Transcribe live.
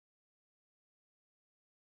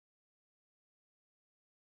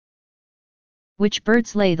Which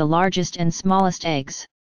birds lay the largest and smallest eggs?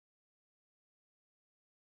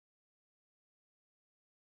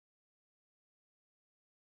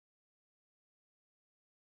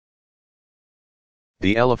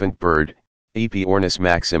 The elephant bird, Epiornis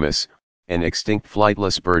maximus, an extinct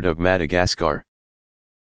flightless bird of Madagascar.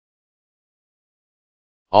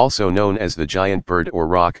 Also known as the giant bird or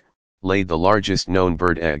roc, laid the largest known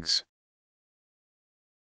bird eggs.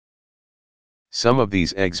 Some of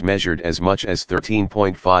these eggs measured as much as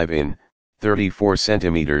 13.5 in, 34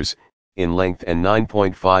 centimeters, in length and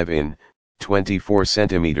 9.5 in, 24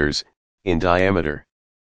 centimeters, in diameter.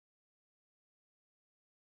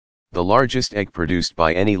 The largest egg produced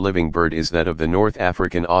by any living bird is that of the North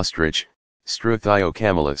African ostrich,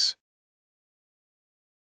 Struthiocamelus.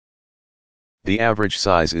 The average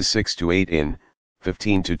size is 6 to 8 in,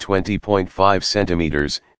 15 to 20.5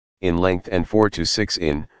 centimeters, in length and 4 to 6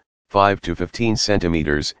 in, 5 to 15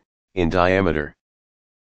 centimeters, in diameter.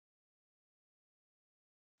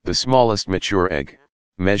 The smallest mature egg,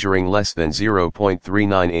 measuring less than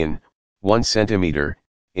 0.39 in, 1 centimeter,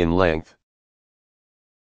 in length,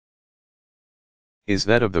 is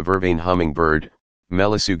that of the vervain hummingbird,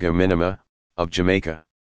 Melissuga minima, of Jamaica.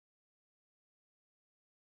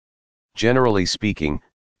 Generally speaking,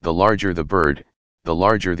 the larger the bird, the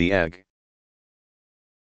larger the egg.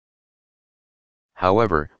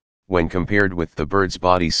 However, when compared with the bird's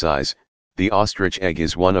body size, the ostrich egg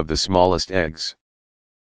is one of the smallest eggs,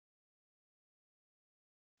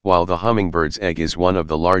 while the hummingbird's egg is one of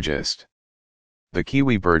the largest. The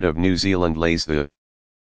kiwi bird of New Zealand lays the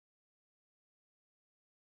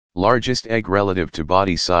largest egg relative to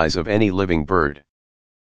body size of any living bird.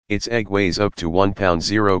 Its egg weighs up to 1 pound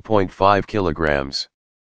 (0.5 kilograms).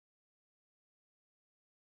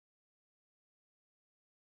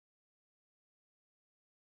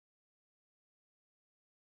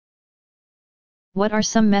 What are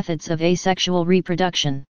some methods of asexual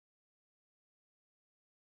reproduction?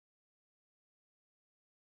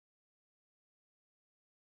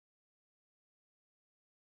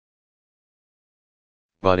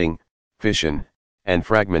 Budding, fission, and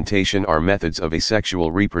fragmentation are methods of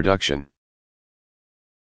asexual reproduction.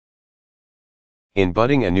 In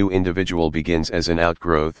budding, a new individual begins as an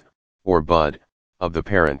outgrowth, or bud, of the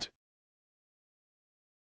parent.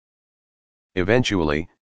 Eventually,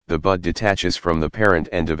 the bud detaches from the parent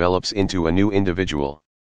and develops into a new individual.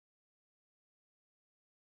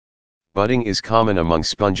 Budding is common among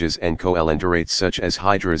sponges and coelenterate such as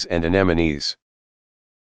hydras and anemones.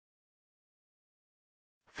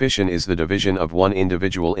 Fission is the division of one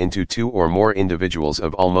individual into two or more individuals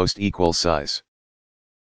of almost equal size.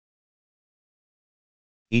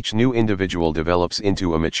 Each new individual develops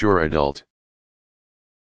into a mature adult.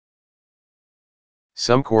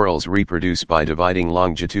 Some corals reproduce by dividing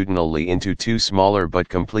longitudinally into two smaller but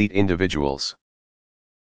complete individuals.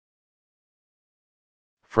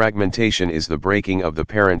 Fragmentation is the breaking of the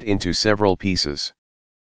parent into several pieces.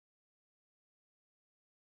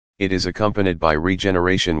 It is accompanied by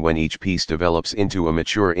regeneration when each piece develops into a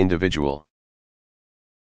mature individual.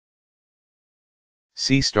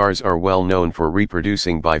 Sea stars are well known for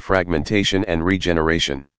reproducing by fragmentation and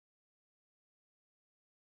regeneration.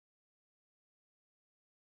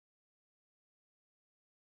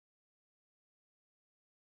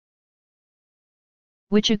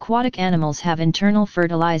 Which aquatic animals have internal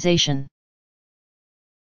fertilization?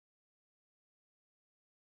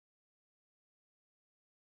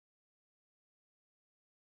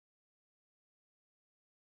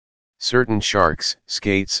 Certain sharks,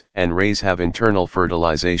 skates, and rays have internal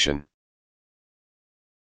fertilization.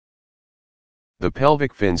 The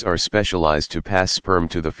pelvic fins are specialized to pass sperm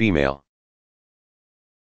to the female.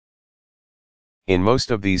 In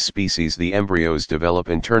most of these species, the embryos develop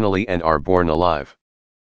internally and are born alive.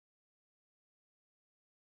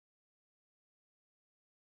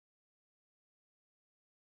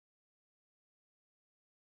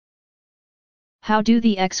 How do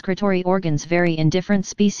the excretory organs vary in different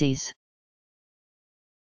species?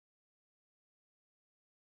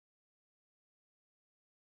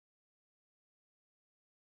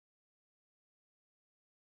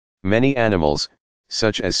 Many animals,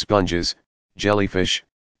 such as sponges, jellyfish,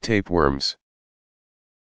 tapeworms,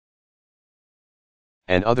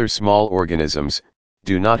 and other small organisms,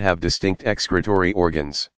 do not have distinct excretory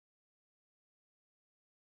organs.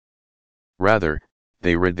 Rather,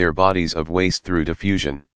 they rid their bodies of waste through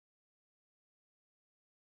diffusion.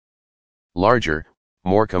 Larger,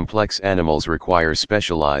 more complex animals require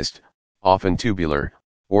specialized, often tubular,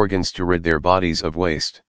 organs to rid their bodies of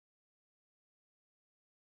waste.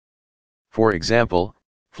 For example,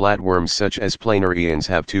 flatworms such as planarians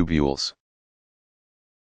have tubules.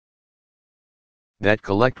 that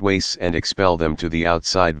collect wastes and expel them to the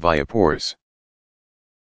outside via pores.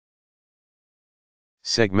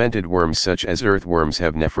 Segmented worms such as earthworms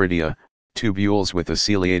have nephridia, tubules with a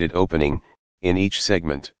ciliated opening in each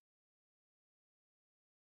segment.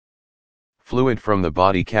 Fluid from the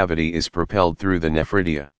body cavity is propelled through the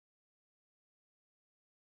nephridia.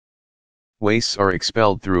 Wastes are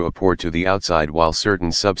expelled through a pore to the outside while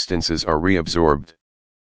certain substances are reabsorbed.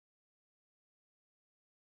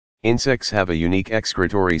 Insects have a unique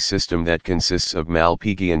excretory system that consists of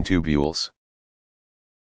Malpighian tubules.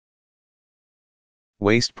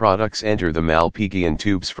 Waste products enter the Malpighian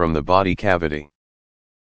tubes from the body cavity.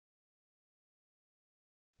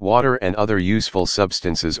 Water and other useful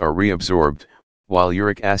substances are reabsorbed, while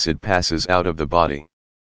uric acid passes out of the body.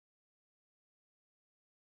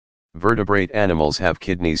 Vertebrate animals have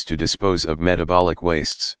kidneys to dispose of metabolic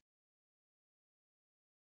wastes.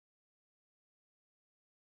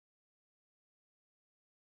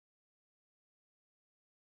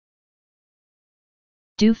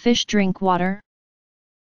 Do fish drink water?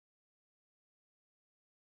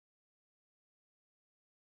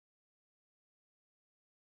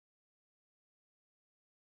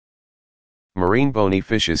 Marine bony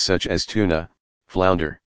fishes such as tuna,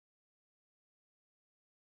 flounder,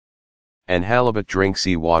 and halibut drink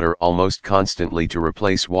sea water almost constantly to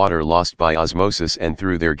replace water lost by osmosis and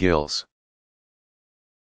through their gills.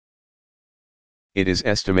 It is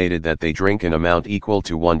estimated that they drink an amount equal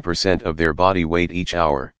to 1% of their body weight each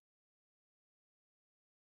hour.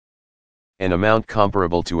 An amount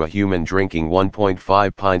comparable to a human drinking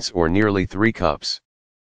 1.5 pints or nearly 3 cups.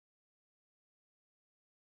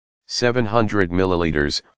 700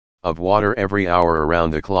 milliliters of water every hour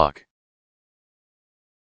around the clock.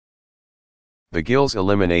 The gills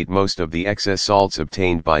eliminate most of the excess salts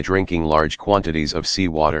obtained by drinking large quantities of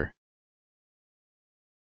seawater.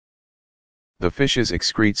 The fishes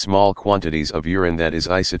excrete small quantities of urine that is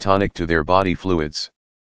isotonic to their body fluids.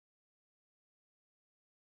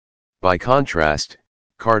 By contrast,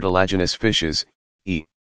 cartilaginous fishes, e.g.,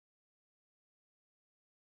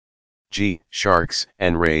 sharks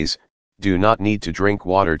and rays, do not need to drink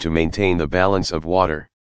water to maintain the balance of water.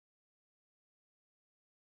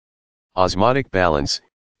 Osmotic balance,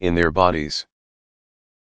 in their bodies.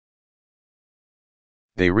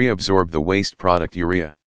 They reabsorb the waste product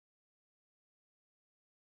urea,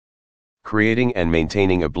 creating and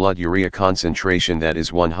maintaining a blood urea concentration that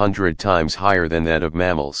is 100 times higher than that of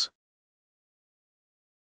mammals.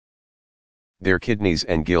 Their kidneys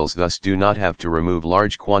and gills thus do not have to remove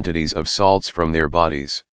large quantities of salts from their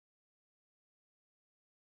bodies.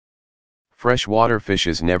 Freshwater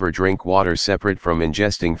fishes never drink water separate from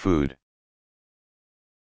ingesting food.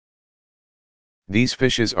 These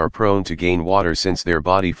fishes are prone to gain water since their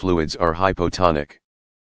body fluids are hypotonic,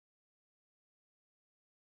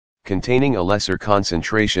 containing a lesser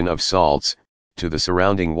concentration of salts, to the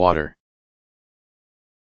surrounding water.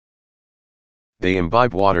 They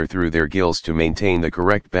imbibe water through their gills to maintain the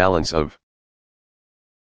correct balance of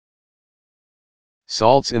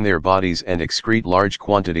salts in their bodies and excrete large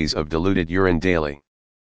quantities of diluted urine daily.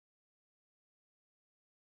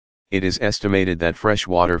 It is estimated that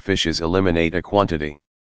freshwater fishes eliminate a quantity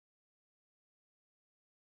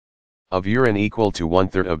of urine equal to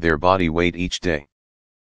 1/3 of their body weight each day.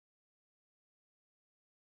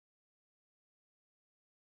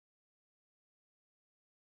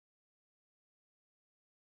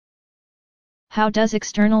 How does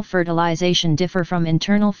external fertilization differ from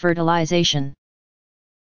internal fertilization?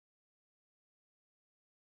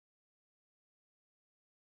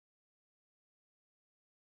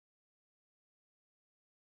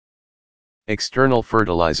 External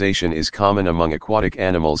fertilization is common among aquatic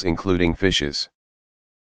animals including fishes,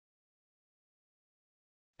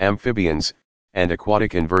 amphibians, and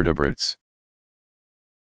aquatic invertebrates.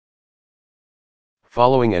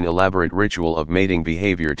 Following an elaborate ritual of mating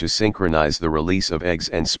behavior to synchronize the release of eggs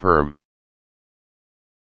and sperm,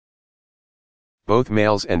 both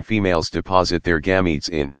males and females deposit their gametes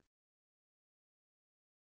in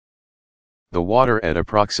the water at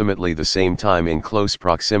approximately the same time in close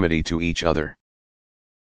proximity to each other.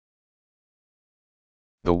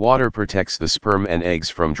 The water protects the sperm and eggs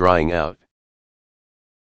from drying out.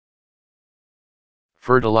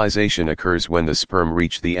 Fertilization occurs when the sperm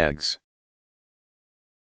reach the eggs.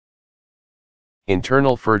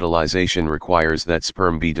 Internal fertilization requires that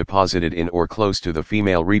sperm be deposited in or close to the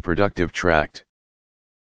female reproductive tract.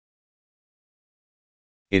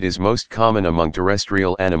 It is most common among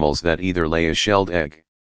terrestrial animals that either lay a shelled egg,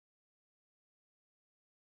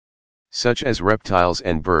 such as reptiles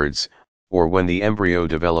and birds, or when the embryo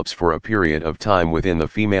develops for a period of time within the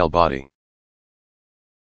female body.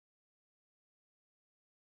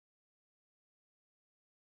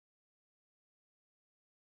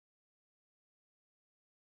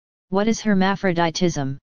 What is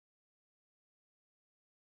hermaphroditism?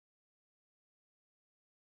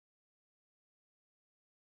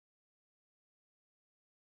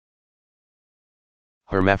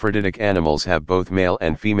 Hermaphroditic animals have both male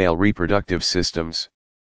and female reproductive systems.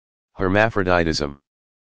 Hermaphroditism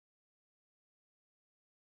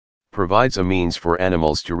provides a means for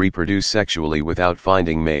animals to reproduce sexually without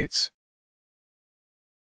finding mates.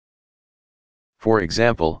 For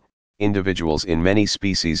example, individuals in many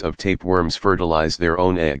species of tapeworms fertilize their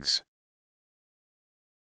own eggs.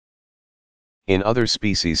 In other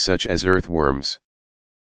species such as earthworms,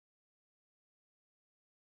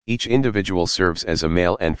 each individual serves as a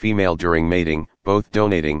male and female during mating, both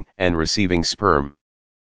donating and receiving sperm.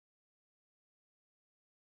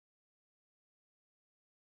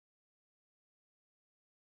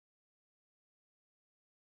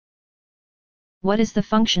 What is the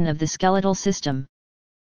function of the skeletal system?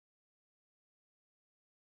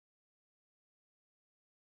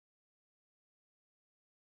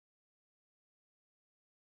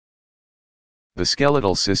 The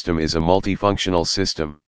skeletal system is a multifunctional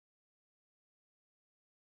system.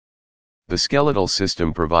 The skeletal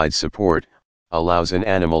system provides support, allows an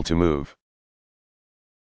animal to move,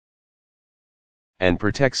 and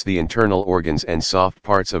protects the internal organs and soft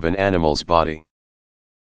parts of an animal's body.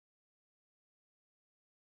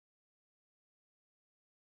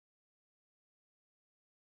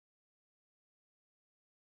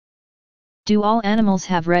 Do all animals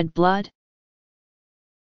have red blood?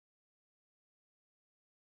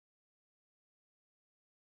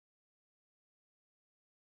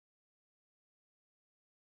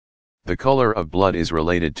 The color of blood is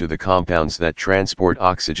related to the compounds that transport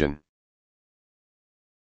oxygen.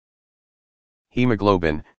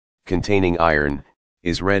 Hemoglobin, containing iron,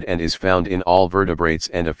 is red and is found in all vertebrates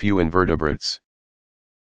and a few invertebrates.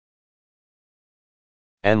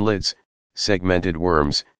 Annelids, segmented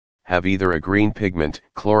worms, have either a green pigment,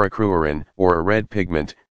 chlorocruorin, or a red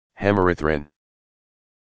pigment, hemerythrin.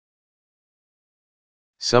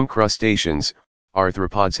 Some crustaceans,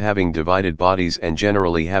 arthropods having divided bodies and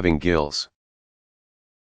generally having gills,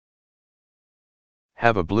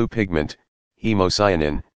 have a blue pigment,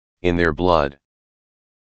 hemocyanin, in their blood.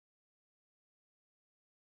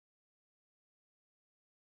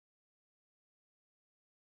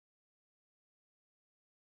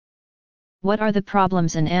 What are the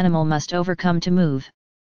problems an animal must overcome to move?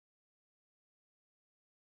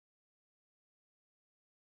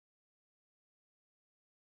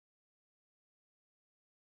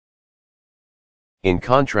 In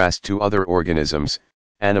contrast to other organisms,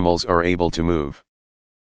 animals are able to move.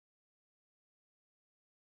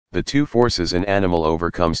 The two forces an animal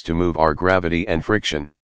overcomes to move are gravity and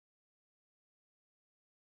friction.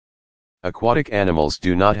 Aquatic animals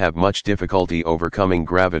do not have much difficulty overcoming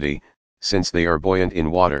gravity, since they are buoyant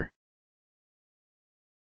in water.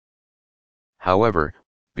 However,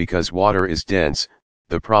 because water is dense,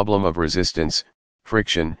 the problem of resistance,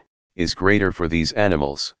 friction, is greater for these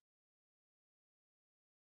animals.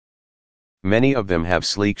 Many of them have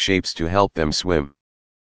sleek shapes to help them swim.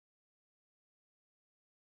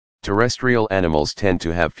 Terrestrial animals tend to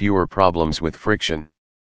have fewer problems with friction,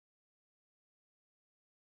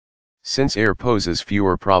 since air poses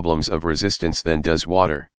fewer problems of resistance than does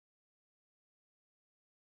water.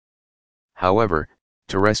 However,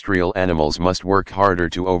 terrestrial animals must work harder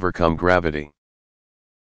to overcome gravity.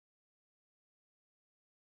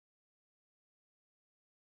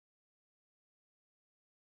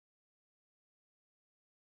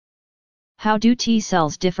 How do T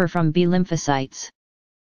cells differ from B lymphocytes?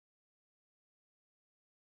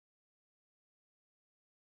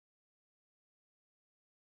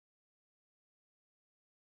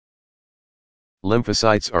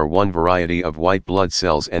 Lymphocytes are one variety of white blood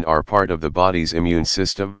cells and are part of the body's immune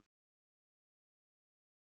system.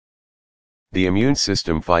 The immune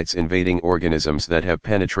system fights invading organisms that have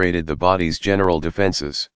penetrated the body's general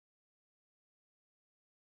defenses.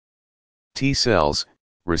 T cells,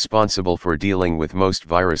 responsible for dealing with most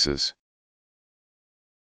viruses,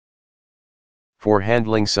 for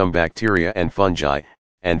handling some bacteria and fungi,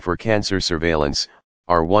 and for cancer surveillance,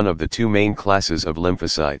 are one of the two main classes of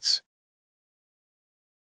lymphocytes.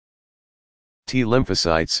 T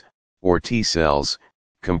lymphocytes, or T cells,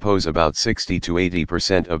 compose about 60 to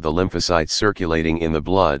 80% of the lymphocytes circulating in the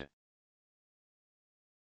blood.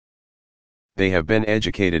 They have been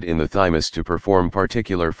educated in the thymus to perform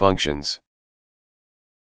particular functions.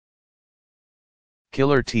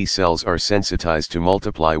 Killer T cells are sensitized to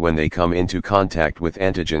multiply when they come into contact with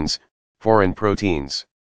antigens, foreign proteins.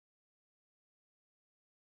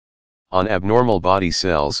 On abnormal body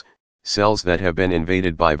cells, cells that have been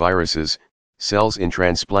invaded by viruses, cells in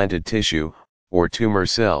transplanted tissue, or tumor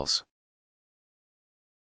cells.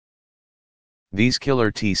 These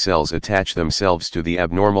killer T cells attach themselves to the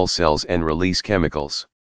abnormal cells and release chemicals,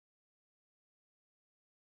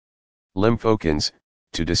 lymphokines,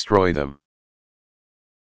 to destroy them.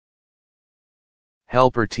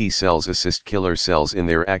 Helper T cells assist killer cells in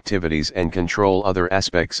their activities and control other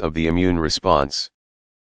aspects of the immune response.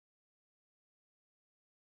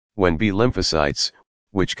 When B lymphocytes,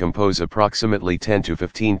 which compose approximately 10 to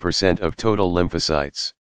 15% of total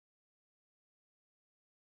lymphocytes,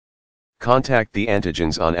 contact the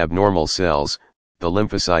antigens on abnormal cells, the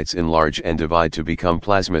lymphocytes enlarge and divide to become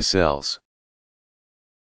plasma cells.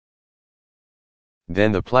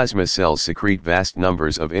 Then the plasma cells secrete vast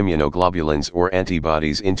numbers of immunoglobulins or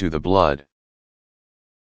antibodies into the blood,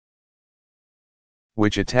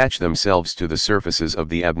 which attach themselves to the surfaces of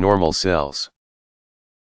the abnormal cells,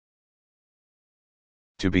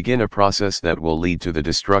 to begin a process that will lead to the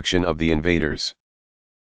destruction of the invaders.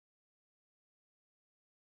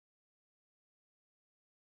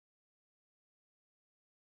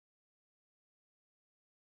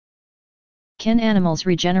 Can animals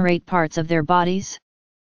regenerate parts of their bodies?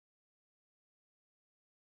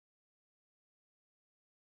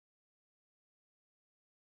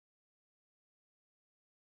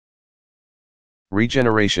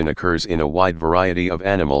 Regeneration occurs in a wide variety of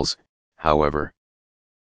animals, however.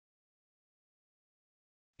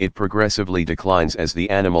 It progressively declines as the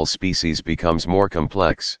animal species becomes more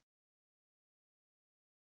complex.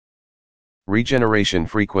 Regeneration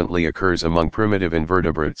frequently occurs among primitive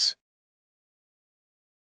invertebrates.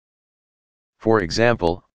 For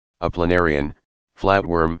example, a planarian,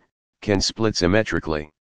 flatworm, can split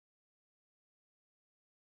symmetrically,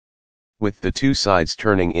 with the two sides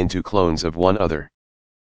turning into clones of one another.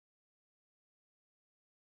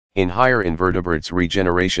 In higher invertebrates,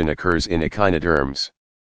 regeneration occurs in echinoderms,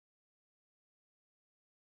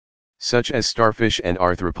 such as starfish, and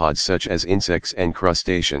arthropods such as insects and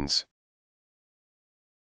crustaceans.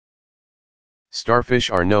 Starfish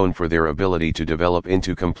are known for their ability to develop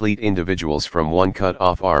into complete individuals from one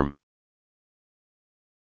cut-off arm.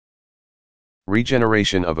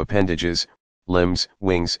 Regeneration of appendages, limbs,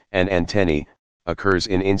 wings, and antennae, occurs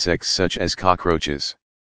in insects such as cockroaches,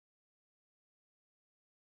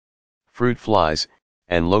 fruit flies,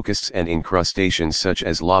 and locusts, and in crustaceans such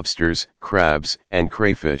as lobsters, crabs, and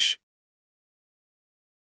crayfish.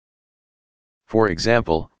 For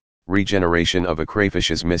example, regeneration of a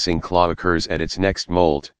crayfish's missing claw occurs at its next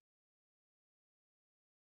molt.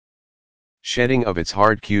 Shedding of its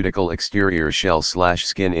hard cuticle exterior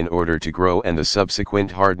shell/skin in order to grow, and the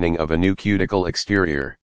subsequent hardening of a new cuticle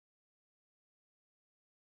exterior.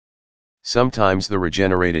 Sometimes the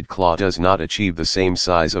regenerated claw does not achieve the same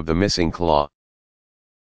size of the missing claw.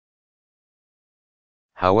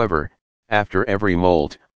 However, after every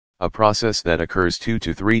molt, a process that occurs 2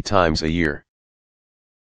 to 3 times a year,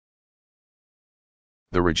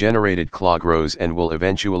 the regenerated claw grows and will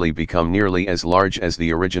eventually become nearly as large as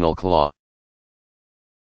the original claw.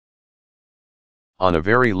 On a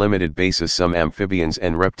very limited basis, some amphibians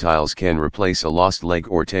and reptiles can replace a lost leg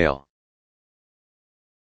or tail.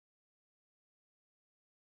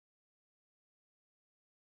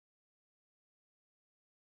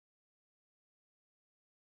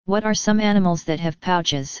 What are some animals that have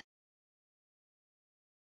pouches?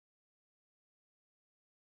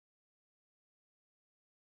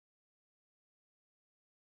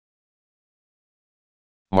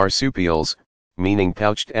 Marsupials, meaning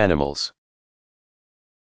pouched animals,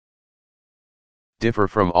 differ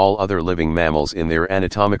from all other living mammals in their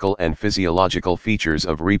anatomical and physiological features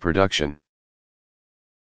of reproduction.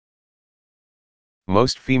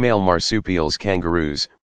 Most female marsupials, kangaroos,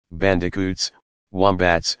 bandicoots,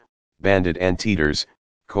 wombats, banded anteaters,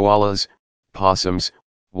 koalas, possums,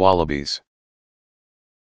 wallabies,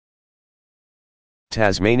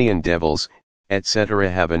 Tasmanian devils, etc.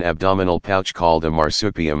 have an abdominal pouch called a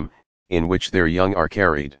marsupium, in which their young are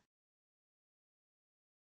carried.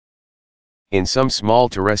 In some small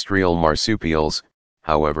terrestrial marsupials,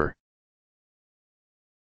 however,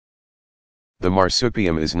 the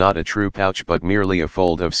marsupium is not a true pouch but merely a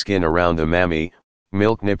fold of skin around the mammae,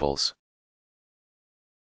 milk nipples.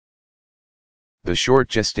 The short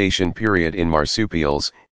gestation period in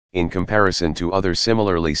marsupials, in comparison to other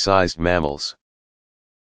similarly sized mammals,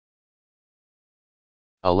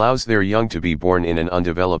 allows their young to be born in an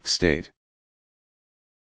undeveloped state.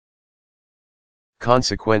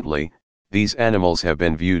 Consequently, these animals have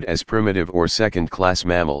been viewed as primitive or second-class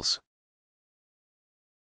mammals.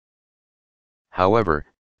 However,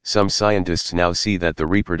 Some scientists now see that the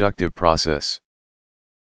reproductive process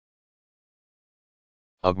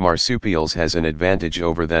of marsupials has an advantage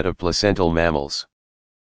over that of placental mammals.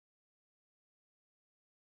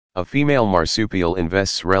 A female marsupial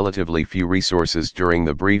invests relatively few resources during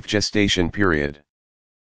the brief gestation period.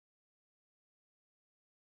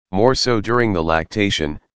 More so during the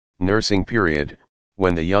lactation, nursing period,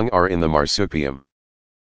 when the young are in the marsupium.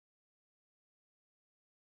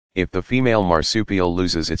 If the female marsupial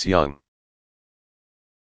loses its young,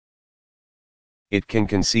 it can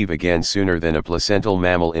conceive again sooner than a placental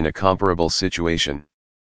mammal in a comparable situation.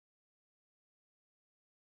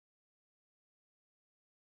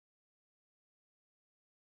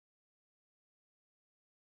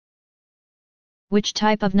 Which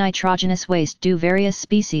type of nitrogenous waste do various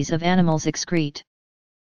species of animals excrete?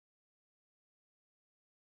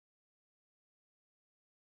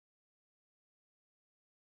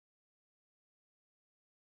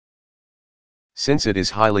 Since it is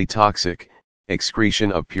highly toxic,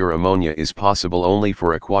 excretion of pure ammonia is possible only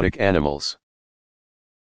for aquatic animals.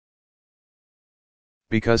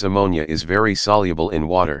 Because ammonia is very soluble in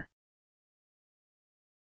water,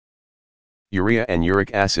 urea and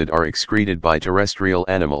uric acid are excreted by terrestrial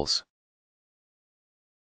animals.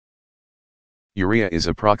 Urea is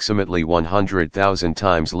approximately 100,000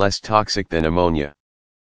 times less toxic than ammonia,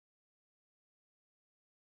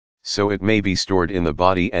 so it may be stored in the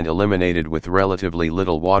body and eliminated with relatively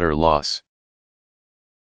little water loss.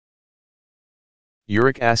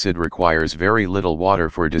 Uric acid requires very little water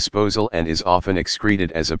for disposal and is often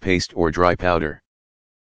excreted as a paste or dry powder.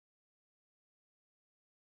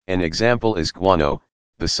 An example is guano,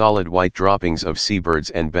 the solid white droppings of seabirds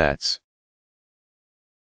and bats.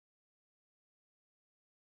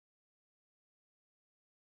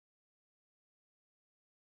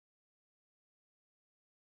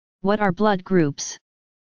 What are blood groups?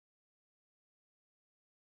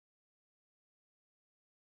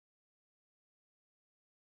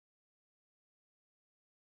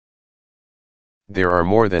 There are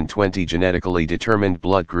more than 20 genetically determined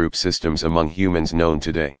blood group systems among humans known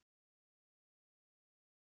today.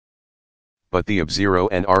 But the AB0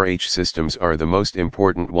 and RH systems are the most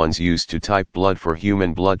important ones used to type blood for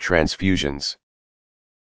human blood transfusions.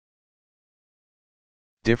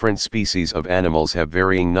 Different species of animals have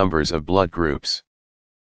varying numbers of blood groups.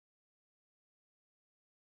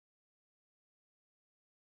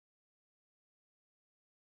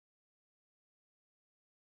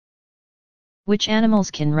 Which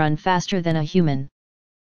animals can run faster than a human?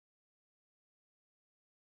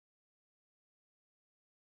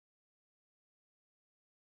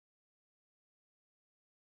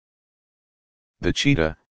 The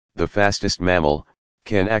cheetah, the fastest mammal,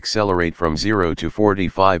 can accelerate from 0 to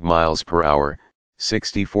 45 miles per hour,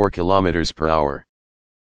 64 kilometers per hour.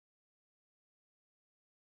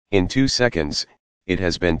 In 2 seconds, it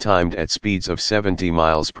has been timed at speeds of 70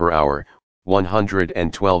 miles per hour,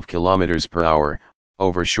 112 kilometers per hour,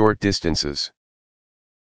 over short distances.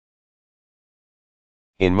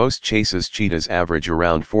 In most chases, cheetahs average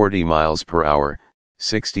around 40 miles per hour,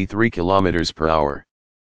 63 kilometers per hour.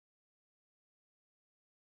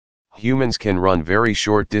 Humans can run very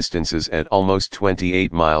short distances at almost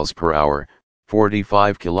 28 miles per hour,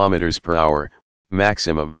 45 kilometers per hour,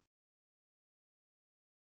 maximum.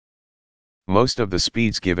 Most of the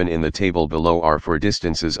speeds given in the table below are for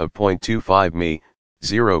distances of 0.25 mi,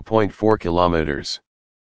 0.4 kilometers.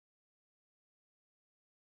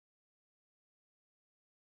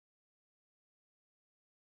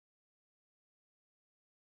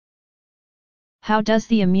 How does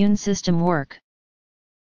the immune system work?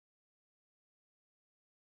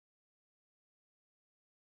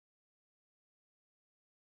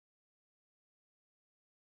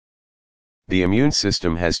 The immune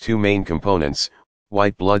system has two main components,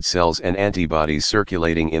 white blood cells and antibodies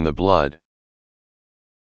circulating in the blood.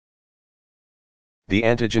 The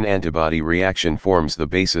antigen-antibody reaction forms the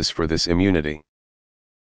basis for this immunity.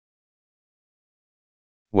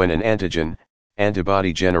 When an antigen,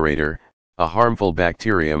 antibody generator, a harmful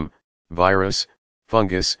bacterium, virus,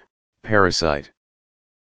 fungus, parasite,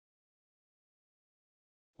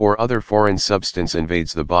 or other foreign substance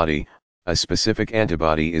invades the body, a specific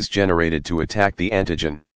antibody is generated to attack the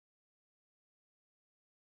antigen.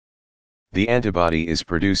 The antibody is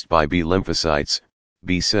produced by B lymphocytes,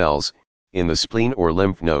 B cells, in the spleen or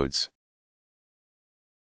lymph nodes.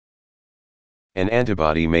 An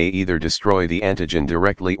antibody may either destroy the antigen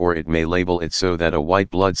directly or it may label it so that a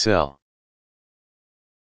white blood cell,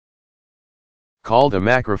 called a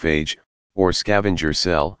macrophage, or scavenger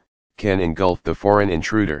cell, can engulf the foreign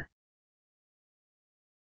intruder.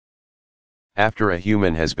 after a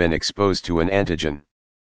human has been exposed to an antigen.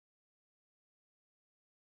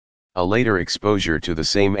 A later exposure to the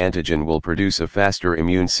same antigen will produce a faster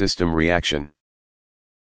immune system reaction.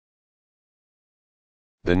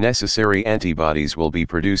 The necessary antibodies will be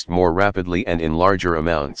produced more rapidly and in larger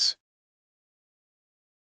amounts.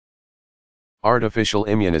 Artificial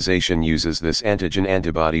immunization uses this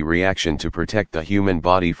antigen-antibody reaction to protect the human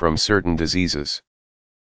body from certain diseases.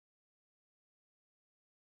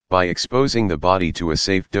 By exposing the body to a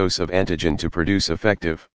safe dose of antigen to produce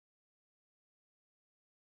effective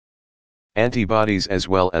antibodies as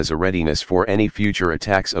well as a readiness for any future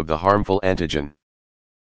attacks of the harmful antigen.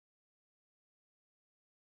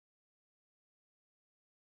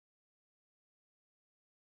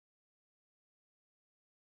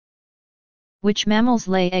 Which mammals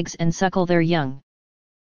lay eggs and suckle their young?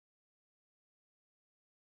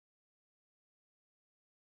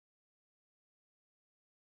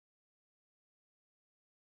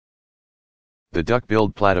 The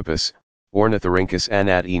duck-billed platypus, Ornithorhynchus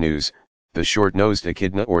anatinus, the short-nosed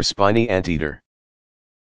echidna or spiny anteater.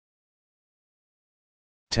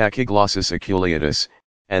 Tachyglossus aculeatus,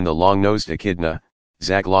 and the long-nosed echidna,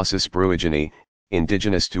 Zaglossus bruegeni,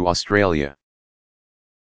 indigenous to Australia.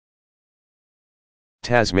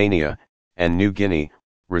 Tasmania, and New Guinea,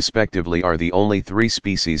 respectively, are the only 3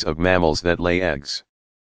 species of mammals that lay eggs.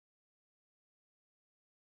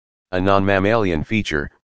 A non-mammalian feature,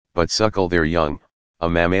 but suckle their young, a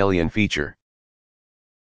mammalian feature.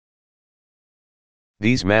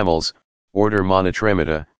 These mammals, order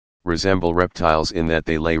Monotremata, resemble reptiles in that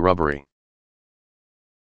they lay rubbery,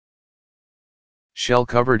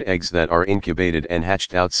 shell-covered eggs that are incubated and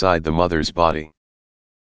hatched outside the mother's body.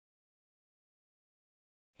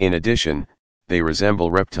 In addition, they resemble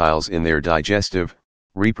reptiles in their digestive,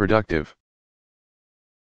 reproductive,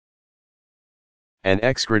 and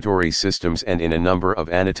excretory systems and in a number of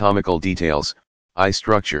anatomical details, eye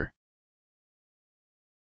structure,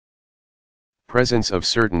 presence of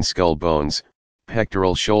certain skull bones,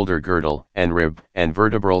 pectoral shoulder girdle and rib and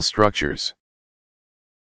vertebral structures.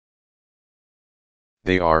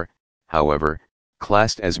 They are, however,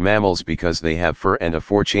 classed as mammals because they have fur and a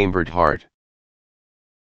 4-chambered heart.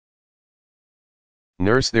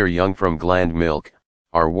 Nurse their young from gland milk,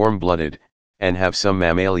 are warm-blooded, and have some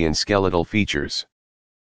mammalian skeletal features.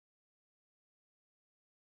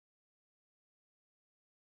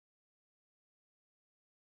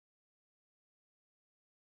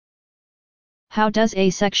 How does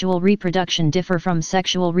asexual reproduction differ from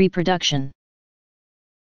sexual reproduction?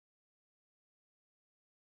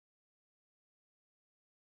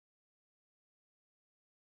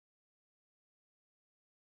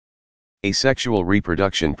 Asexual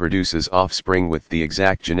reproduction produces offspring with the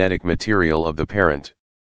exact genetic material of the parent.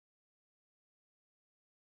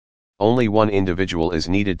 Only one individual is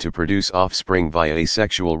needed to produce offspring via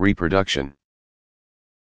asexual reproduction.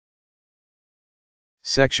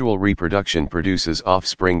 Sexual reproduction produces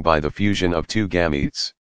offspring by the fusion of 2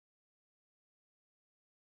 gametes,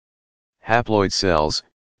 haploid cells,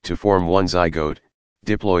 to form one zygote,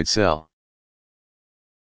 diploid cell.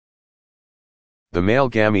 The male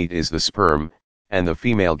gamete is the sperm, and the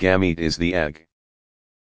female gamete is the egg.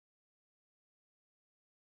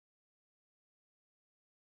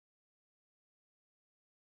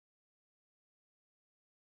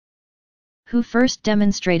 Who first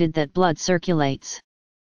demonstrated that blood circulates?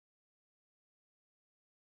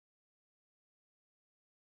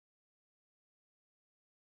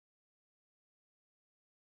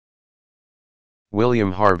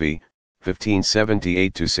 William Harvey,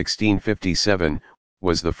 1578 to 1657,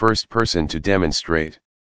 was the first person to demonstrate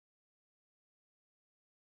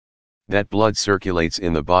that blood circulates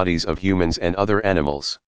in the bodies of humans and other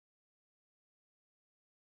animals.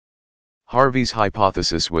 Harvey's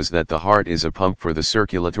hypothesis was that the heart is a pump for the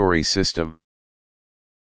circulatory system,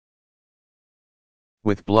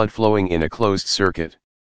 with blood flowing in a closed circuit.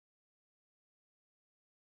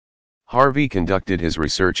 Harvey conducted his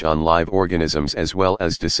research on live organisms as well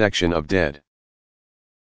as dissection of dead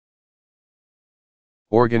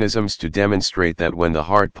organisms to demonstrate that when the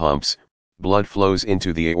heart pumps, blood flows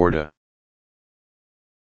into the aorta.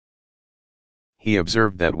 He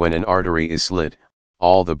observed that when an artery is slit,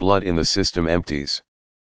 all the blood in the system empties.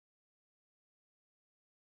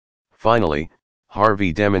 Finally,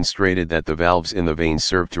 Harvey demonstrated that the valves in the veins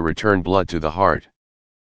serve to return blood to the heart.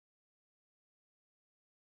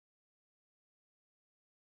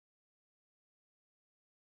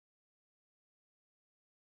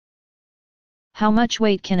 How much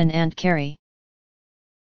weight can an ant carry?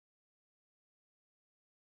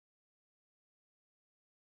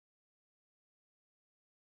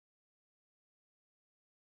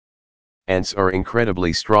 Ants are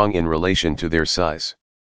incredibly strong in relation to their size.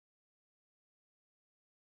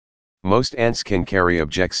 Most ants can carry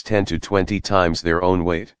objects 10 to 20 times their own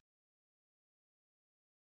weight.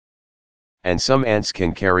 And some ants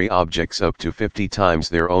can carry objects up to 50 times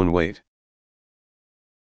their own weight.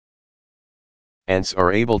 Ants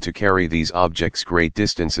are able to carry these objects great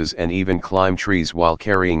distances and even climb trees while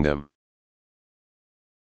carrying them.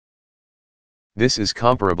 This is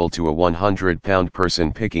comparable to a 100-pound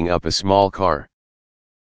person picking up a small car,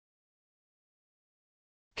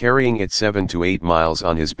 carrying it 7 to 8 miles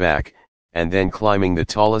on his back, and then climbing the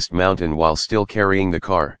tallest mountain while still carrying the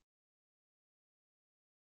car.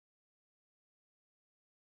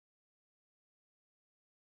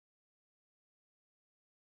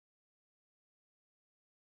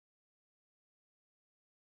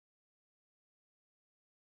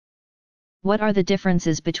 What are the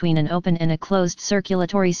differences between an open and a closed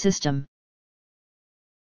circulatory system?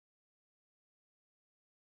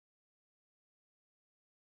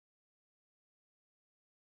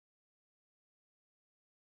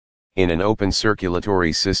 In an open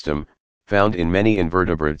circulatory system, found in many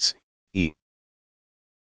invertebrates, e.g.,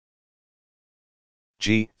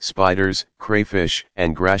 spiders, crayfish,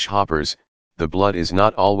 and grasshoppers, the blood is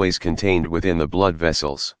not always contained within the blood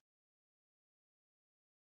vessels.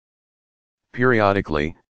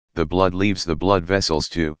 Periodically, the blood leaves the blood vessels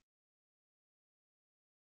to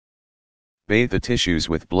bathe the tissues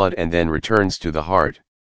with blood and then returns to the heart.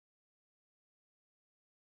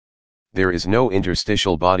 There is no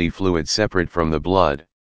interstitial body fluid separate from the blood.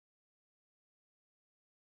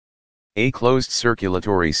 A closed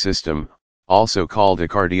circulatory system, also called a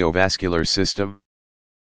cardiovascular system,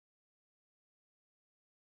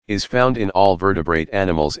 is found in all vertebrate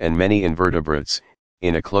animals and many invertebrates.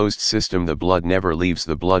 In a closed system, the blood never leaves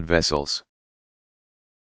the blood vessels.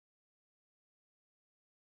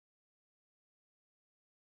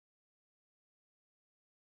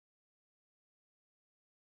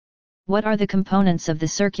 What are the components of the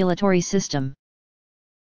circulatory system?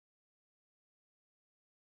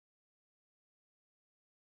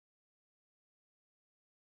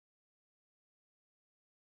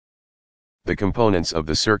 The components of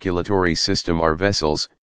the circulatory system are vessels,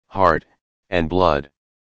 heart, and blood.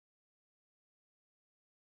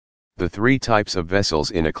 The three types of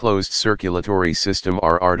vessels in a closed circulatory system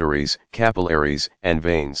are arteries, capillaries, and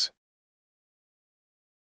veins.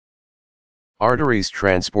 Arteries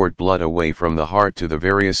transport blood away from the heart to the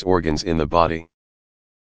various organs in the body.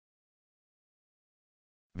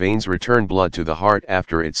 Veins return blood to the heart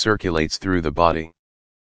after it circulates through the body.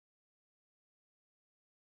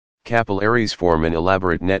 Capillaries form an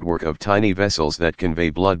elaborate network of tiny vessels that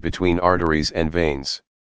convey blood between arteries and veins.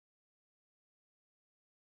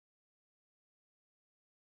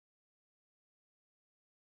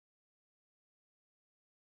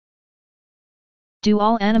 Do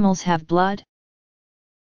all animals have blood?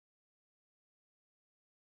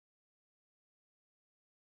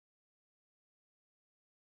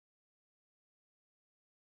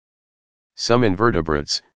 Some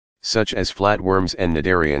invertebrates, such as flatworms and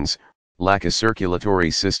cnidarians, lack a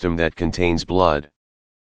circulatory system that contains blood.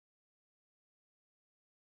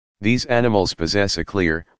 These animals possess a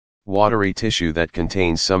clear, watery tissue that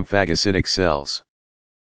contains some phagocytic cells,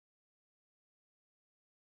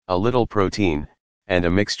 a little protein, and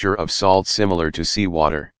a mixture of salt similar to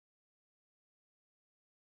seawater.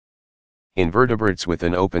 Invertebrates with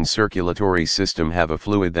an open circulatory system have a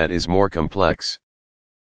fluid that is more complex.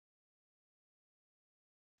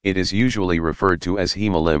 It is usually referred to as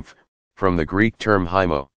hemolymph, from the Greek term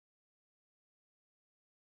haimo,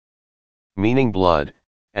 meaning blood,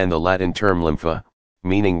 and the Latin term lympha,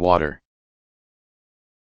 meaning water.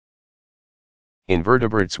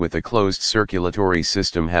 Invertebrates with a closed circulatory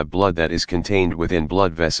system have blood that is contained within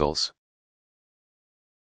blood vessels.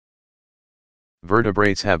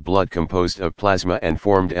 Vertebrates have blood composed of plasma and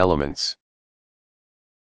formed elements.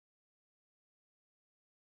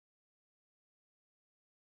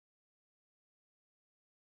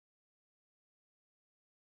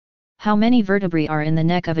 How many vertebrae are in the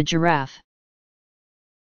neck of a giraffe?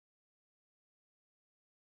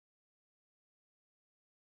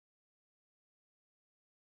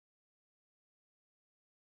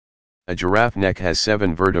 A giraffe neck has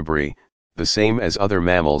 7 vertebrae, the same as other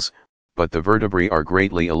mammals, but the vertebrae are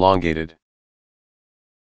greatly elongated.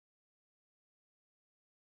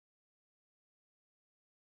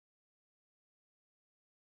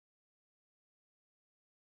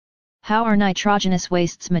 How are nitrogenous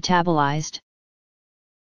wastes metabolized?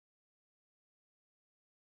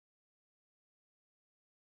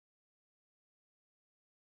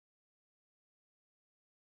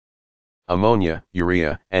 Ammonia,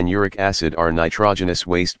 urea, and uric acid are nitrogenous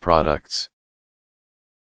waste products.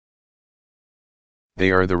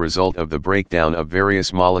 They are the result of the breakdown of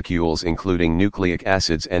various molecules including nucleic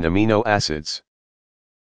acids and amino acids.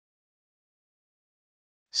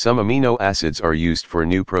 Some amino acids are used for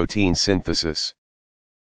new protein synthesis,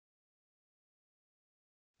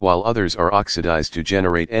 while others are oxidized to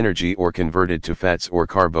generate energy or converted to fats or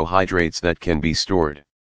carbohydrates that can be stored.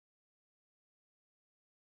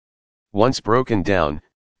 Once broken down,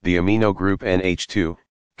 the amino group NH2,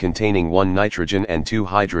 containing 1 nitrogen and 2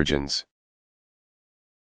 hydrogens,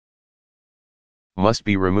 must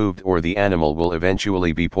be removed or the animal will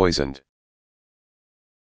eventually be poisoned.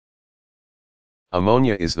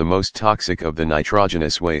 Ammonia is the most toxic of the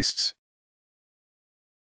nitrogenous wastes.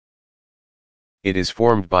 It is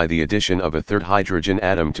formed by the addition of a third hydrogen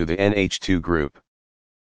atom to the NH2 group.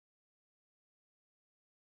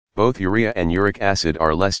 Both urea and uric acid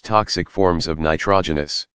are less toxic forms of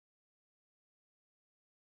nitrogenous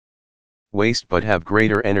waste but have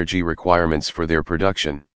greater energy requirements for their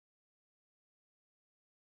production.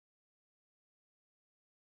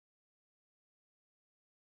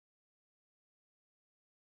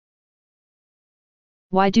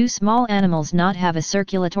 Why do small animals not have a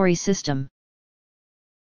circulatory system?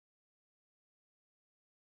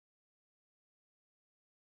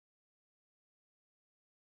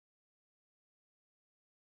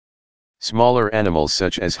 Smaller animals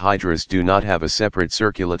such as hydras do not have a separate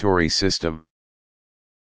circulatory system.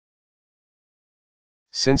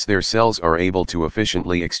 Since their cells are able to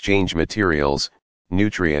efficiently exchange materials,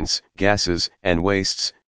 nutrients, gases, and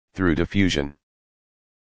wastes, through diffusion.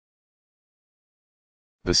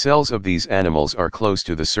 The cells of these animals are close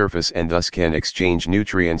to the surface and thus can exchange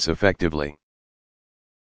nutrients effectively.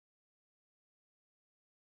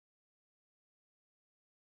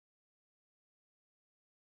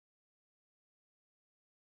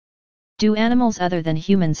 Do animals other than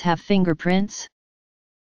humans have fingerprints?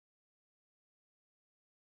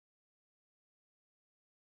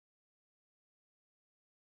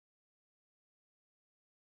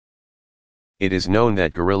 It is known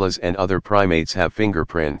that gorillas and other primates have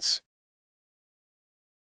fingerprints.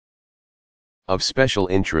 Of special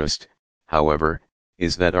interest, however,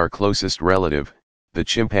 is that our closest relative, the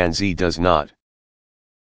chimpanzee, does not.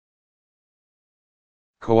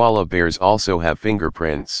 Koala bears also have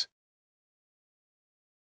fingerprints.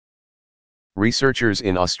 Researchers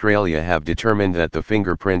in Australia have determined that the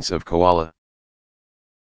fingerprints of koala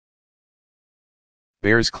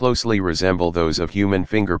bears closely resemble those of human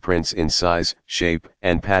fingerprints in size, shape,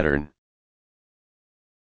 and pattern.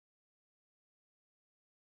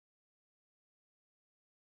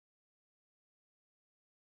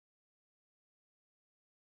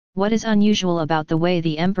 What is unusual about the way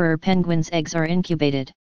the emperor penguin's eggs are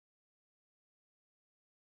incubated?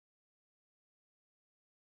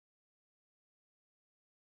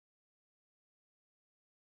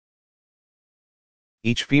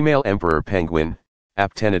 Each female emperor penguin,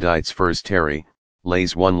 Aptenidites fursteri,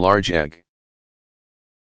 lays one large egg.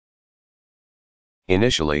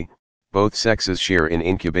 Initially, both sexes share in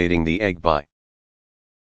incubating the egg by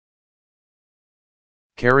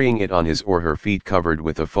carrying it on his or her feet covered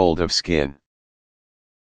with a fold of skin.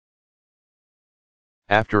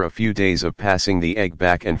 After a few days of passing the egg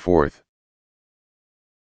back and forth,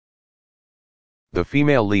 the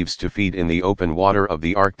female leaves to feed in the open water of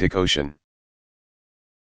the Arctic Ocean.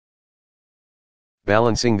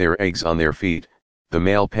 Balancing their eggs on their feet, the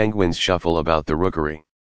male penguins shuffle about the rookery,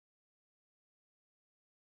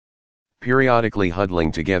 periodically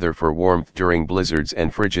huddling together for warmth during blizzards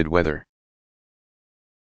and frigid weather.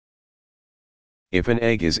 If an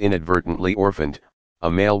egg is inadvertently orphaned,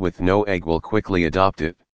 a male with no egg will quickly adopt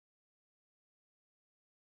it.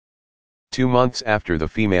 2 months after the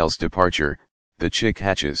female's departure, the chick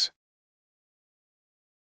hatches.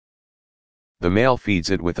 The male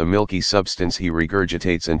feeds it with a milky substance he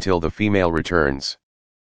regurgitates until the female returns,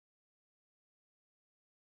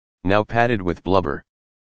 now padded with blubber.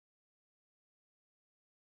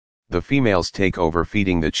 The females take over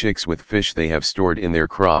feeding the chicks with fish they have stored in their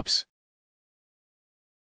crops.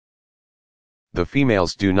 The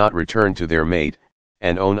females do not return to their mate,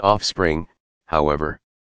 and own offspring, however,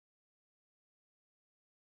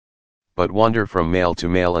 but wander from male to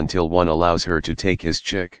male until one allows her to take his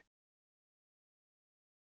chick.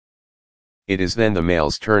 It is then the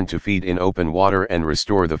male's turn to feed in open water and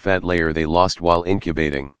restore the fat layer they lost while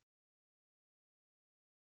incubating.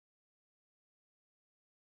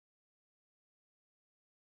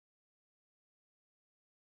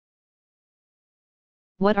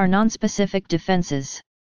 What are nonspecific defenses?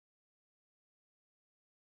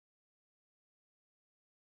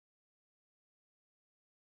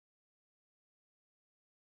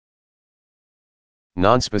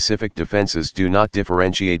 Nonspecific defenses do not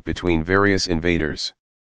differentiate between various invaders.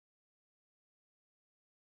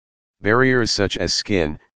 Barriers such as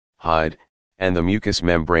skin, hide, and the mucous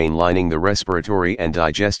membrane lining the respiratory and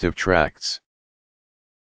digestive tracts.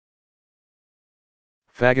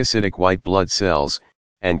 Phagocytic white blood cells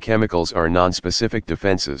and chemicals are nonspecific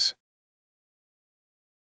defenses.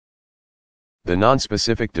 The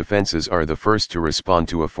nonspecific defenses are the first to respond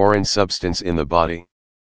to a foreign substance in the body.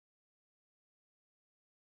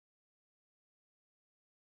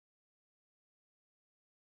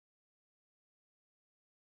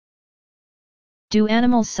 Do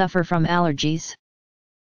animals suffer from allergies?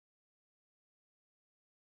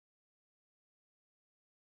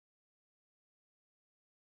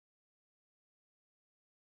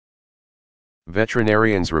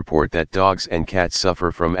 Veterinarians report that dogs and cats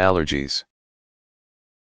suffer from allergies.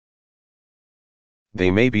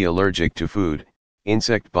 They may be allergic to food,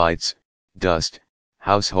 insect bites, dust,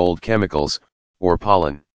 household chemicals, or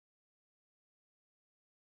pollen.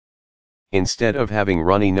 Instead of having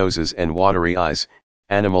runny noses and watery eyes,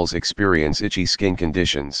 animals experience itchy skin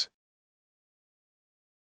conditions.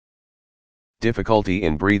 Difficulty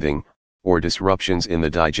in breathing, or disruptions in the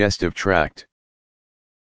digestive tract.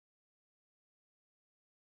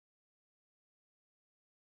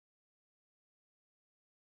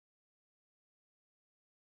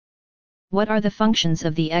 What are the functions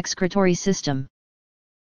of the excretory system?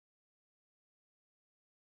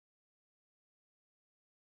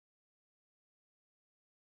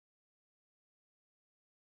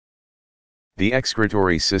 The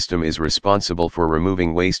excretory system is responsible for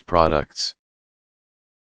removing waste products.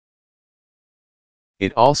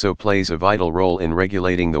 It also plays a vital role in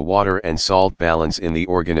regulating the water and salt balance in the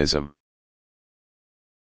organism.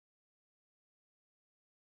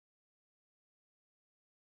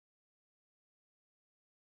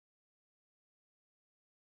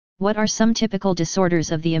 What are some typical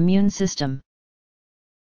disorders of the immune system?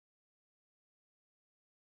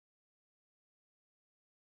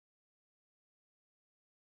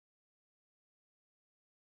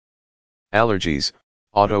 Allergies,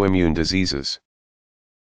 autoimmune diseases,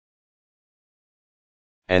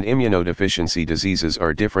 and immunodeficiency diseases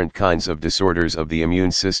are different kinds of disorders of the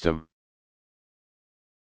immune system.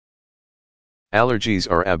 Allergies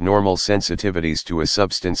are abnormal sensitivities to a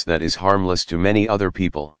substance that is harmless to many other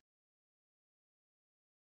people.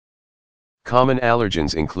 Common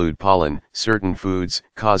allergens include pollen, certain foods,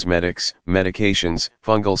 cosmetics, medications,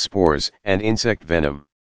 fungal spores, and insect venom.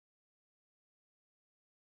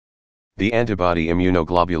 The antibody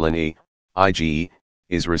immunoglobulin E, IgE,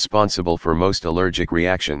 is responsible for most allergic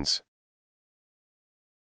reactions.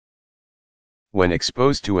 When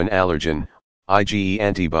exposed to an allergen, IgE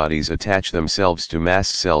antibodies attach themselves to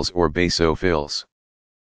mast cells or basophils.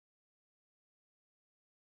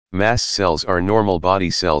 Mast cells are normal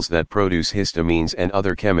body cells that produce histamines and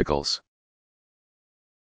other chemicals.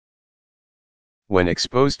 When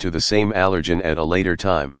exposed to the same allergen at a later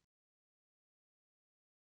time,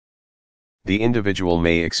 the individual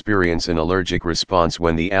may experience an allergic response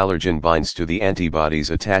when the allergen binds to the antibodies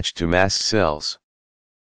attached to mast cells,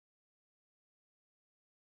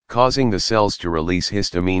 causing the cells to release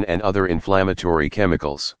histamine and other inflammatory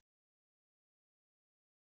chemicals.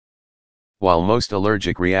 While most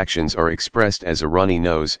allergic reactions are expressed as a runny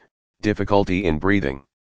nose, difficulty in breathing,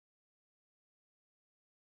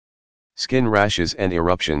 skin rashes and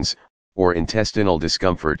eruptions, or intestinal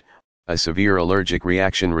discomfort, a severe allergic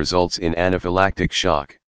reaction results in anaphylactic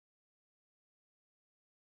shock.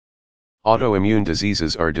 Autoimmune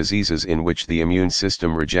diseases are diseases in which the immune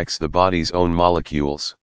system rejects the body's own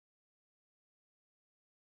molecules.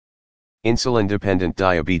 Insulin-dependent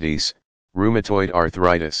diabetes, rheumatoid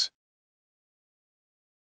arthritis,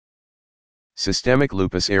 systemic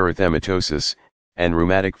lupus erythematosus, and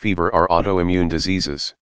rheumatic fever are autoimmune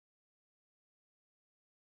diseases.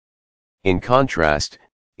 In contrast,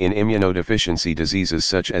 in immunodeficiency diseases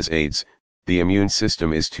such as AIDS, the immune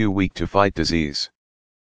system is too weak to fight disease.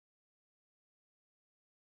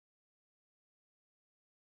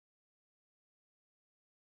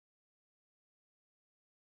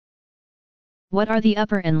 What are the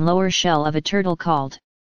upper and lower shell of a turtle called?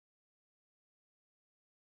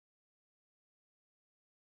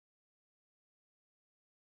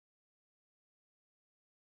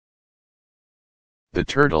 The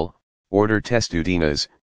turtle, order Testudinas,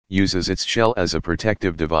 uses its shell as a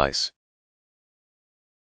protective device.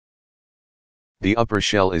 The upper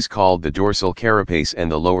shell is called the dorsal carapace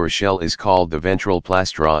and the lower shell is called the ventral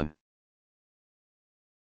plastron.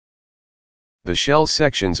 The shell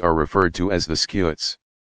sections are referred to as the scuettes.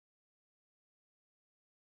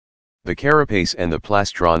 The carapace and the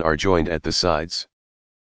plastron are joined at the sides.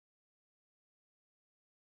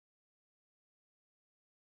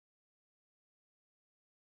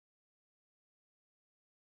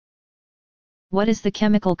 What is the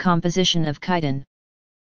chemical composition of chitin?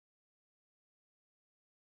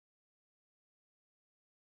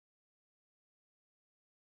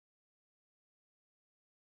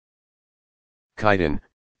 Chitin,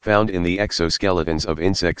 found in the exoskeletons of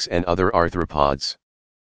insects and other arthropods,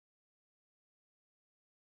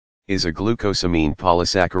 is a glucosamine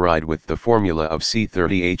polysaccharide with the formula of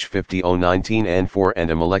C30H50O19N4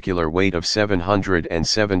 and a molecular weight of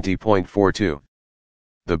 770.42.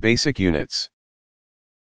 The basic units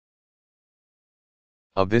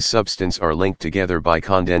of this substance are linked together by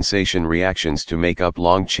condensation reactions to make up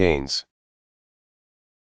long chains.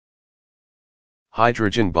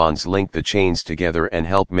 Hydrogen bonds link the chains together and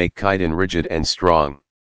help make chitin rigid and strong.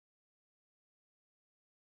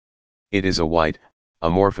 It is a white,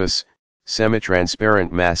 amorphous,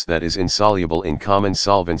 semi-transparent mass that is insoluble in common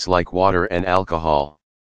solvents like water and alcohol.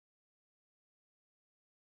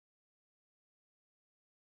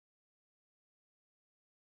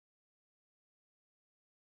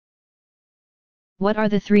 What are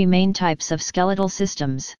the three main types of skeletal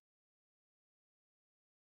systems?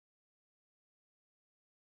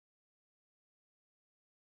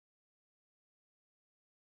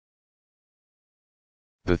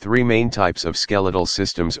 The three main types of skeletal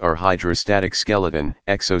systems are hydrostatic skeleton,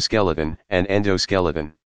 exoskeleton, and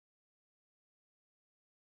endoskeleton.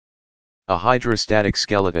 A hydrostatic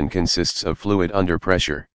skeleton consists of fluid under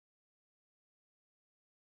pressure.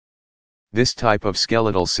 This type of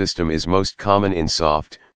skeletal system is most common in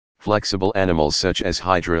soft, flexible animals such as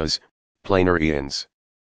hydras, planarians,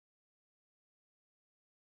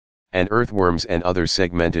 and earthworms and other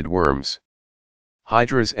segmented worms.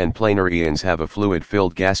 Hydras and planarians have a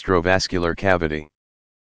fluid-filled gastrovascular cavity.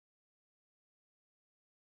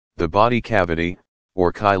 The body cavity,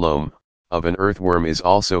 or chylome, of an earthworm is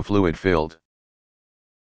also fluid-filled.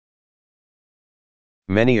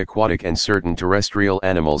 Many aquatic and certain terrestrial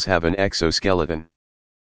animals have an exoskeleton.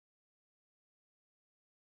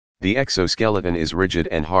 The exoskeleton is rigid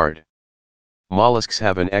and hard. Mollusks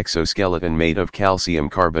have an exoskeleton made of calcium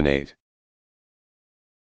carbonate.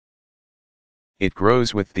 It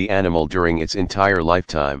grows with the animal during its entire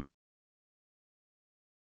lifetime.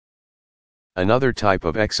 Another type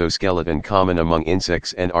of exoskeleton common among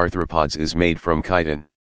insects and arthropods is made from chitin.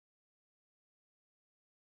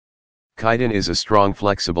 Chitin is a strong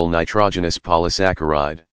flexible nitrogenous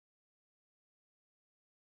polysaccharide.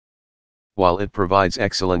 While it provides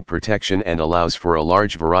excellent protection and allows for a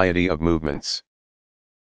large variety of movements,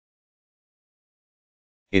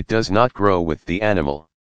 it does not grow with the animal.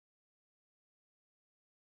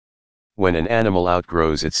 When an animal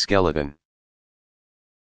outgrows its skeleton,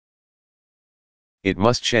 it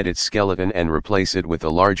must shed its skeleton and replace it with a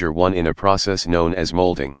larger one in a process known as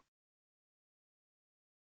molding.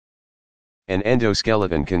 An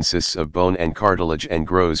endoskeleton consists of bone and cartilage and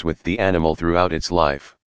grows with the animal throughout its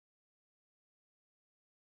life.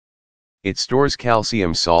 It stores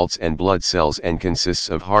calcium salts and blood cells and consists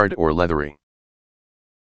of hard or leathery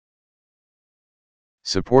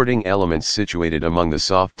supporting elements situated among the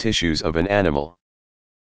soft tissues of an animal.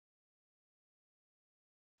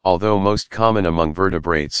 Although most common among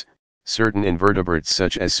vertebrates, certain invertebrates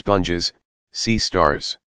such as sponges, sea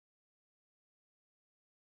stars,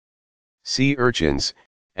 sea urchins,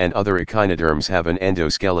 and other echinoderms have an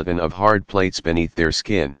endoskeleton of hard plates beneath their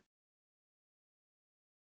skin.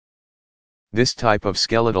 This type of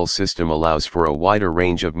skeletal system allows for a wider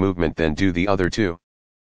range of movement than do the other two.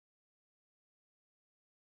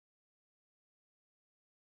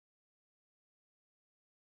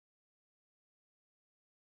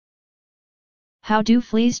 How do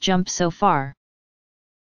fleas jump so far?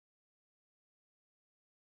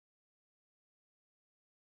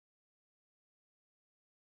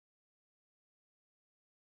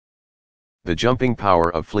 The jumping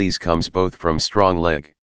power of fleas comes both from strong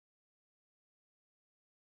leg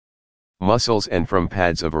muscles and from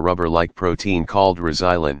pads of a rubber-like protein called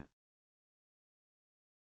resilin.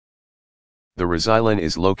 The resilin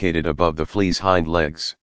is located above the flea's hind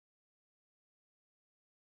legs.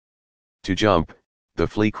 To jump, the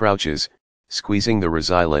flea crouches, squeezing the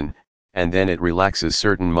resilin, and then it relaxes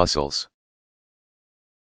certain muscles.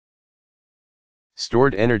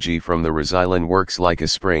 Stored energy from the resilin works like a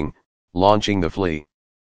spring, launching the flea.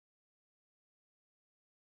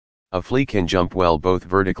 A flea can jump well both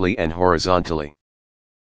vertically and horizontally.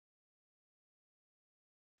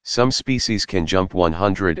 Some species can jump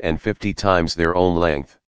 150 times their own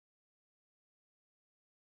length.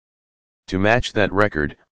 To match that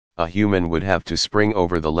record, a human would have to spring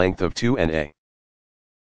over the length of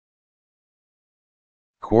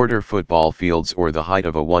 2.25 football fields or the height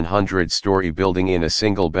of a 100-story building in a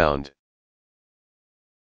single bound.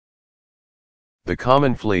 The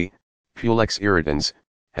common flea, Pulex irritans,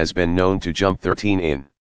 has been known to jump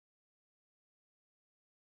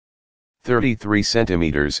 13.33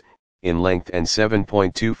 centimeters in length and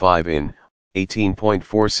 7.25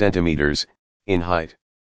 18.4 centimeters in height.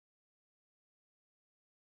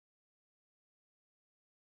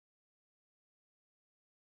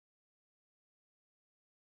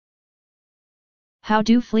 How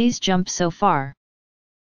do fleas jump so far?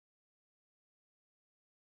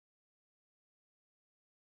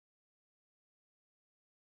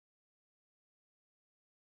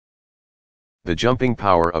 The jumping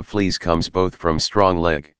power of fleas comes both from strong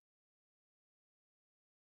leg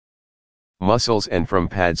muscles and from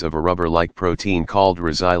pads of a rubber-like protein called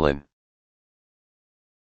resilin.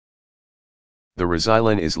 The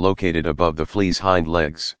resilin is located above the flea's hind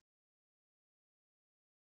legs.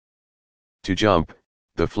 To jump,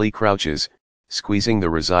 the flea crouches, squeezing the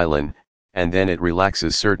resilin, and then it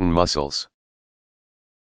relaxes certain muscles.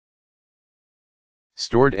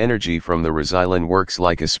 Stored energy from the resilin works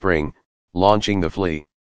like a spring, launching the flea.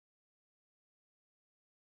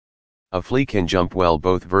 A flea can jump well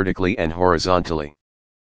both vertically and horizontally.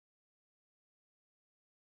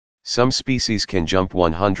 Some species can jump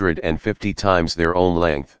 150 times their own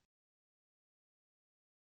length.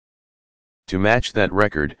 To match that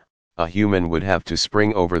record, a human would have to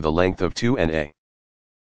spring over the length of 2.25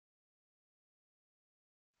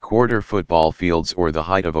 football fields or the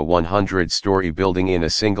height of a 100-story building in a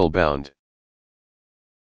single bound.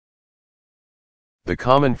 The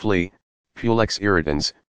common flea, Pulex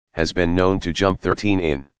irritans, has been known to jump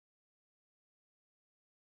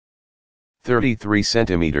 13.33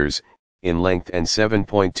 centimeters in length and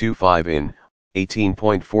 7.25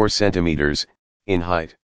 18.4 centimeters in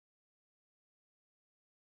height.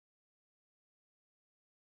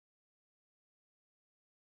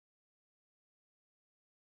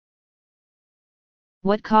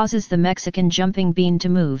 What causes the Mexican jumping bean to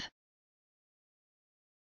move?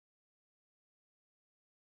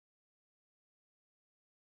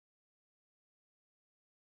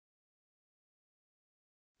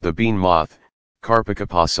 The bean moth,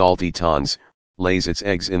 Carpacappa saltitans, lays its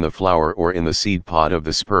eggs in the flower or in the seed pod of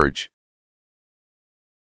the spurge,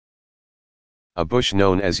 a bush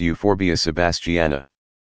known as Euphorbia sebastiana.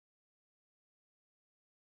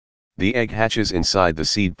 The egg hatches inside the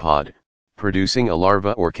seed pod, producing a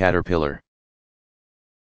larva or caterpillar.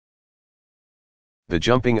 The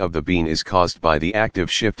jumping of the bean is caused by the active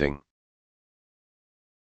shifting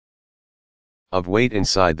of weight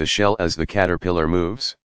inside the shell as the caterpillar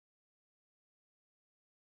moves.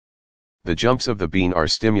 The jumps of the bean are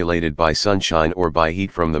stimulated by sunshine or by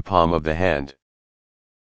heat from the palm of the hand.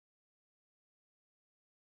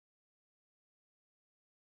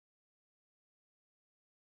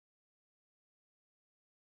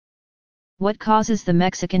 What causes the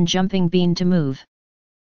Mexican jumping bean to move?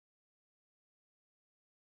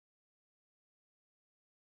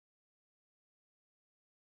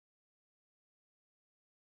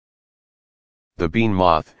 The bean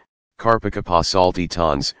moth, Carpacappa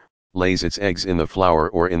saltitans, lays its eggs in the flower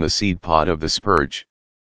or in the seed pod of the spurge,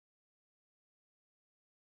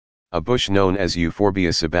 a bush known as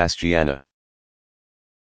Euphorbia sebastiana.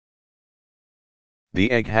 The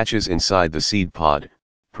egg hatches inside the seed pod,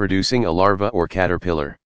 producing a larva or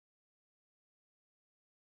caterpillar.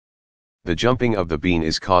 The jumping of the bean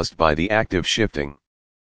is caused by the active shifting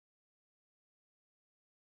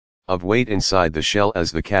of weight inside the shell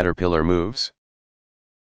as the caterpillar moves.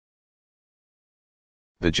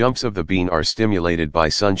 The jumps of the bean are stimulated by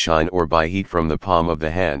sunshine or by heat from the palm of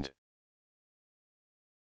the hand.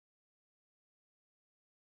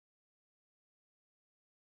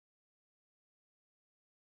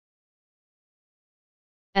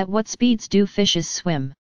 At what speeds do fishes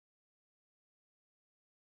swim?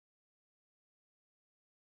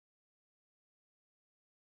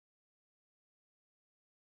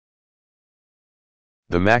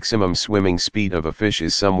 The maximum swimming speed of a fish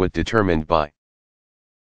is somewhat determined by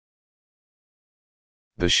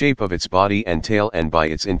the shape of its body and tail and by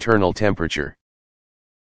its internal temperature.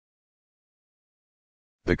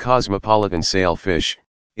 The cosmopolitan sailfish,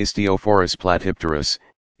 Istiophorus platypterus,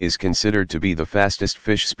 is considered to be the fastest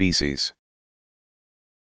fish species.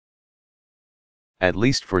 At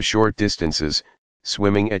least for short distances,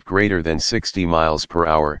 swimming at greater than 60 miles per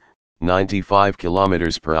hour, 95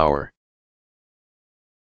 kilometers per hour.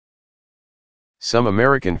 Some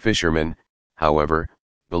American fishermen, however,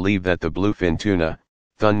 believe that the bluefin tuna,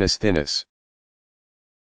 Thunnus thinus,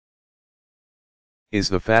 is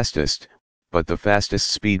the fastest, but the fastest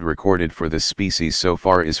speed recorded for this species so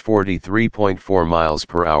far is 43.4 miles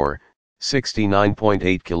per hour,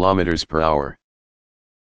 69.8 kilometers per hour.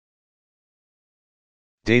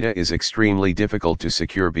 Data is extremely difficult to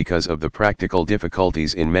secure because of the practical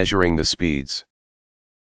difficulties in measuring the speeds.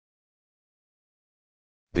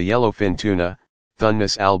 The yellowfin tuna,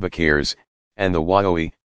 Thunnus albicares, and the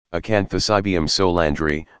Waoi, Acanthocybium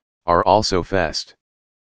solandri, are also fast.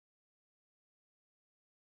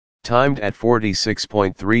 Timed at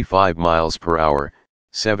 46.35 miles per hour,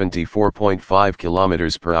 74.5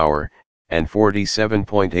 kilometers per hour, and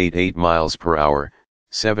 47.88 miles per hour,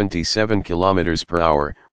 77 kilometers per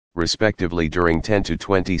hour, respectively during 10 to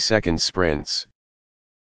 20 second sprints.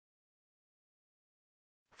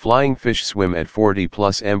 Flying fish swim at 40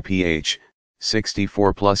 plus mph,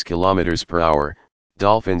 64 plus kilometers per hour,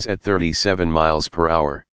 dolphins at 37 miles per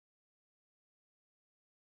hour.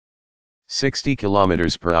 60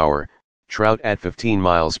 kilometers per hour, trout at 15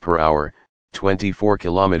 miles per hour, 24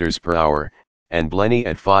 kilometers per hour, and blenny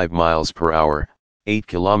at 5 miles per hour, 8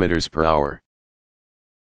 kilometers per hour.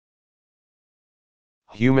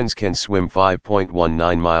 Humans can swim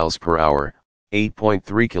 5.19 miles per hour,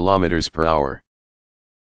 8.3 kilometers per hour.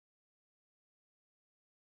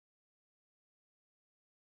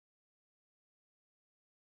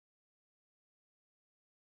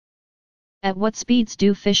 At what speeds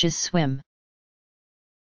do fishes swim?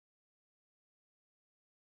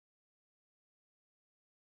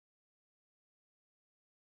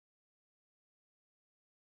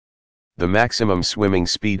 The maximum swimming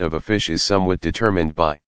speed of a fish is somewhat determined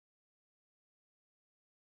by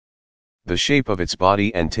the shape of its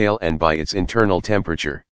body and tail and by its internal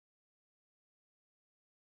temperature.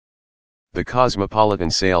 The cosmopolitan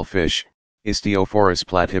sailfish, Istiophorus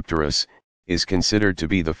platypterus, is considered to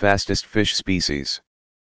be the fastest fish species.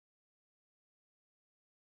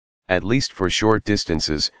 At least for short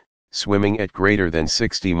distances, swimming at greater than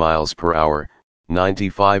 60 miles per hour,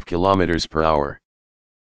 95 kilometers per hour.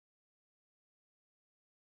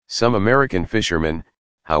 Some American fishermen,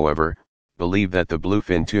 however, believe that the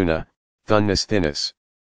bluefin tuna, Thunnus thinus,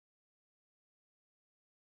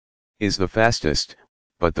 is the fastest,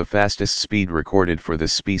 but the fastest speed recorded for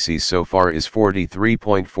this species so far is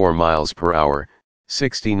 43.4 miles per hour,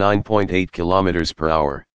 69.8 kilometers per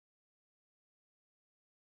hour.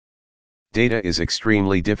 Data is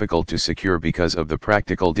extremely difficult to secure because of the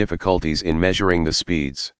practical difficulties in measuring the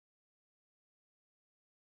speeds.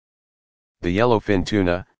 The yellowfin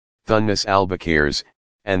tuna, Thunnus albicares,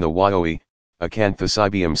 and the Waoi,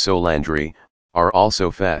 Acanthocybium solandri, are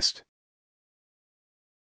also fast.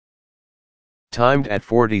 Timed at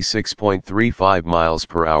 46.35 miles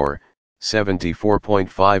per hour,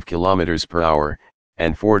 74.5 kilometers per hour,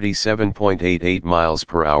 and 47.88 miles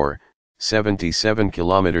per hour, 77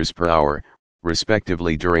 kilometers per hour,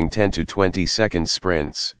 respectively during 10 to 20 second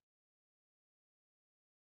sprints.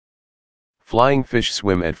 Flying fish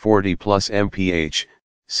swim at 40 plus mph,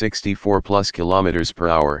 64 plus kilometers per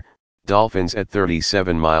hour, dolphins at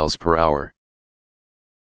 37 miles per hour.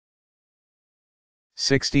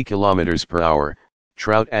 60 kilometers per hour,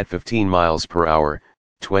 trout at 15 miles per hour,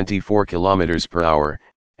 24 kilometers per hour,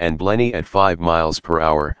 and blenny at 5 miles per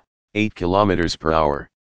hour, 8 kilometers per hour.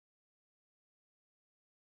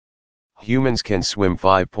 Humans can swim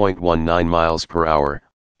 5.19 miles per hour,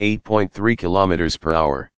 8.3 kilometers per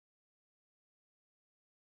hour.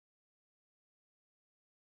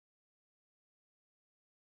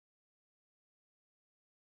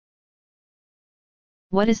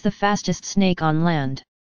 What is the fastest snake on land?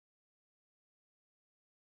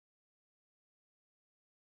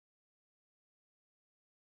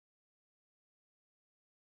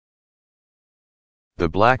 The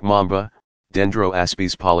black mamba,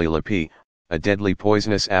 Dendroaspis polylepis, a deadly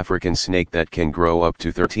poisonous African snake that can grow up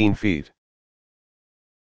to 13 feet.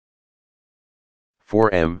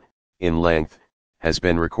 4 m, in length, has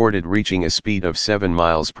been recorded reaching a speed of 7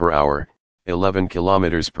 miles per hour, 11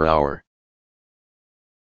 kilometers per hour.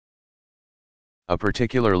 A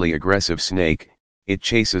particularly aggressive snake, it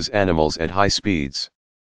chases animals at high speeds.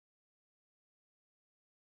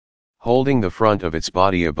 Holding the front of its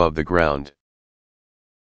body above the ground.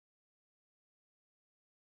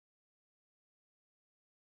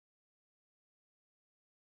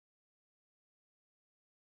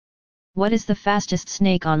 What is the fastest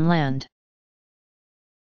snake on land?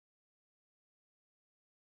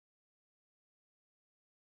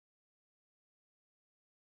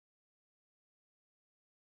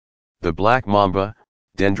 The black mamba,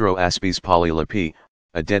 Dendroaspis polylepis,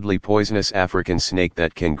 a deadly poisonous African snake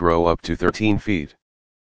that can grow up to 13 feet.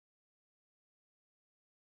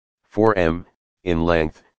 4 m, in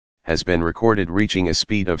length, has been recorded reaching a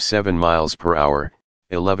speed of 7 miles per hour,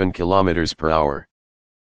 11 kilometers per hour.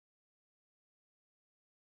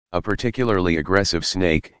 A particularly aggressive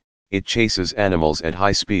snake, it chases animals at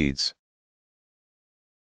high speeds.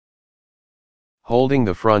 Holding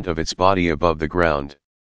the front of its body above the ground.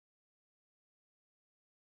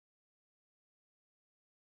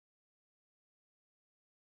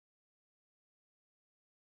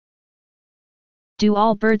 Do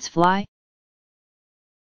all birds fly?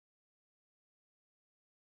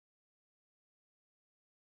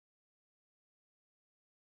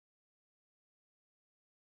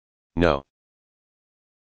 No.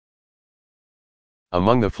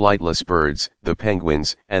 Among the flightless birds, the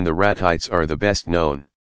penguins and the ratites are the best known.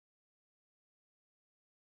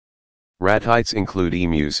 Ratites include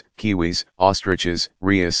emus, kiwis, ostriches,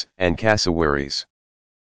 rheas, and cassowaries.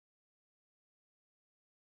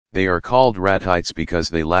 They are called ratites because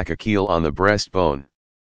they lack a keel on the breastbone.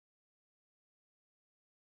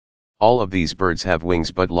 All of these birds have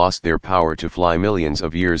wings but lost their power to fly millions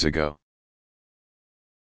of years ago.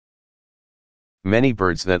 Many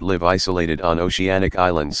birds that live isolated on oceanic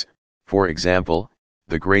islands, for example,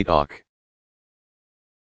 the great auk,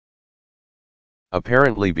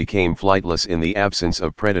 apparently became flightless in the absence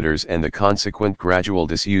of predators and the consequent gradual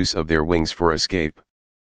disuse of their wings for escape.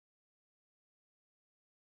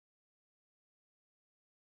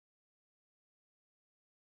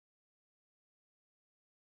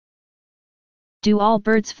 Do all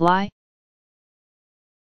birds fly?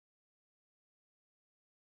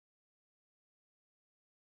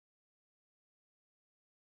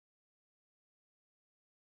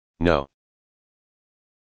 No.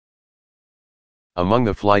 Among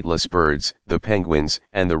the flightless birds, the penguins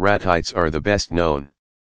and the ratites are the best known.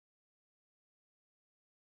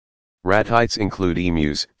 Ratites include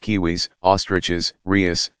emus, kiwis, ostriches,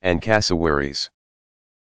 rheas, and cassowaries.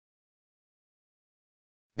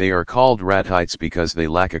 They are called ratites because they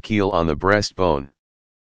lack a keel on the breastbone.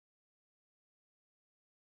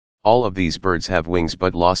 All of these birds have wings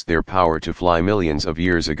but lost their power to fly millions of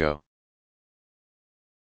years ago.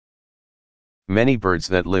 Many birds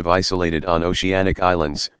that live isolated on oceanic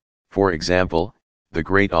islands, for example, the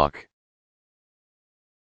great auk,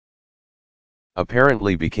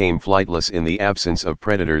 apparently became flightless in the absence of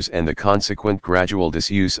predators and the consequent gradual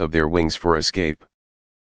disuse of their wings for escape.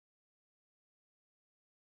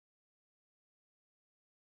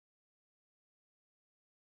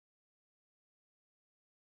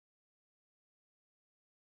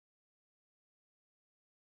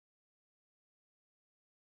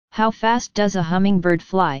 How fast does a hummingbird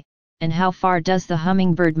fly, and how far does the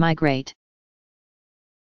hummingbird migrate?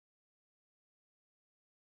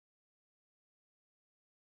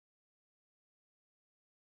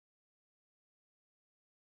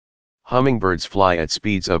 Hummingbirds fly at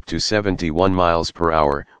speeds up to 71 miles per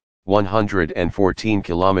hour, 114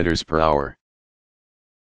 kilometers per hour.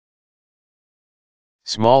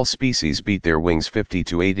 Small species beat their wings 50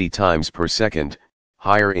 to 80 times per second,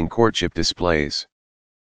 higher in courtship displays.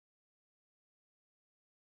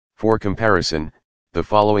 For comparison, the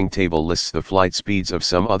following table lists the flight speeds of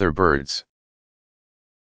some other birds.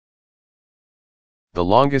 The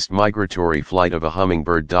longest migratory flight of a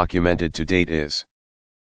hummingbird documented to date is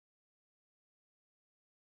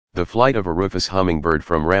the flight of a rufous hummingbird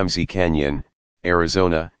from Ramsey Canyon,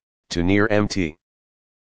 Arizona, to near Mt.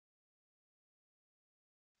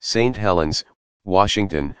 St. Helens,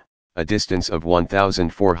 Washington, a distance of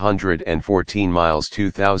 1,414 miles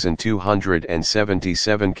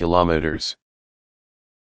 2,277 kilometers.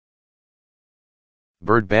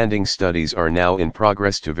 Bird banding studies are now in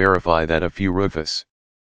progress to verify that a few rufous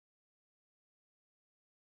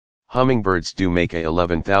hummingbirds do make a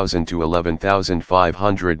 11,000 to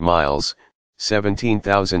 11,500 miles,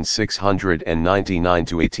 17,699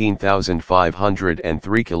 to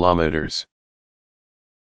 18,503 kilometers.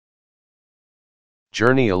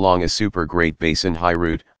 Journey along a super Great Basin high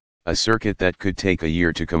route, a circuit that could take a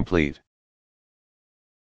year to complete.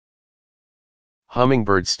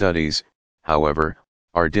 Hummingbird studies, however,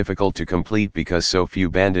 are difficult to complete because so few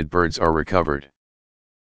banded birds are recovered.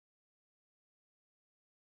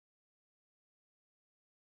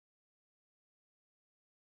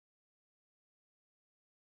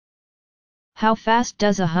 How fast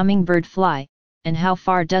does a hummingbird fly, and how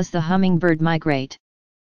far does the hummingbird migrate?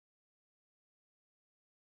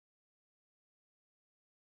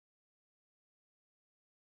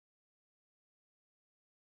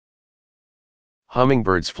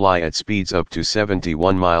 Hummingbirds fly at speeds up to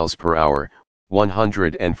 71 miles per hour,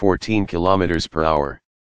 114 km per hour.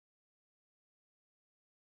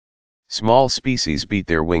 Small species beat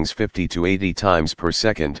their wings 50 to 80 times per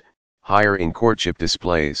second, higher in courtship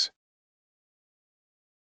displays.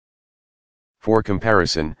 For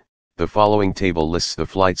comparison, the following table lists the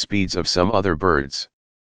flight speeds of some other birds.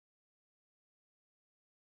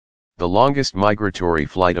 The longest migratory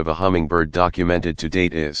flight of a hummingbird documented to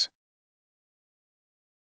date is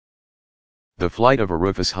the flight of a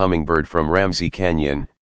rufous hummingbird from Ramsey Canyon,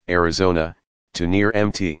 Arizona, to near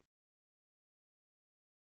Mt.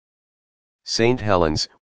 St. Helens,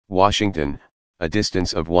 Washington, a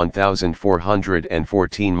distance of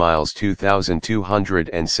 1,414 miles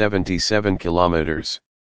 2,277 kilometers.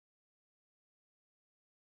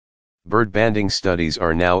 Bird banding studies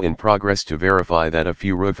are now in progress to verify that a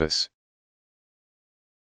few rufous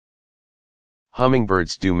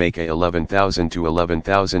hummingbirds do make a 11,000 to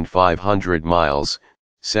 11,500 miles,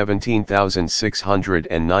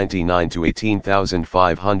 17,699 to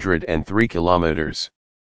 18,503 kilometers.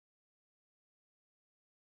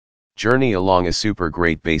 Journey along a super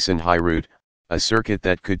Great Basin high route, a circuit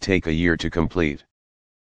that could take a year to complete.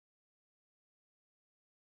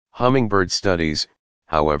 Hummingbird studies,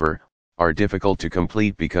 however, are difficult to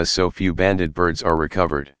complete because so few banded birds are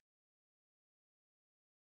recovered.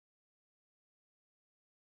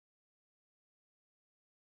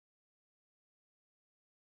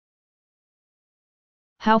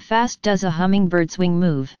 How fast does a hummingbird's wing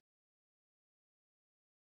move?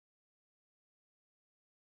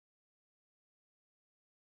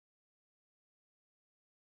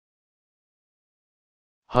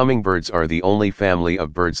 Hummingbirds are the only family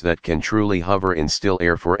of birds that can truly hover in still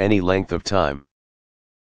air for any length of time.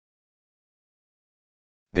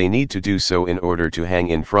 They need to do so in order to hang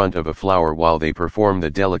in front of a flower while they perform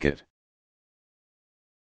the delicate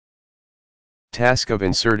task of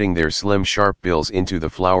inserting their slim sharp bills into the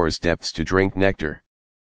flower's depths to drink nectar.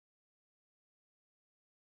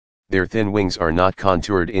 Their thin wings are not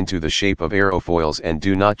contoured into the shape of aerofoils and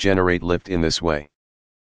do not generate lift in this way.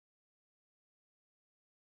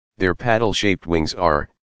 Their paddle-shaped wings are,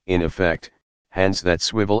 in effect, hands that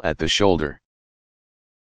swivel at the shoulder.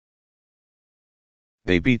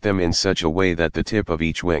 They beat them in such a way that the tip of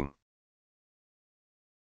each wing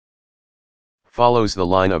follows the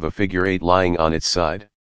line of a figure 8 lying on its side.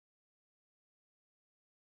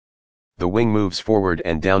 The wing moves forward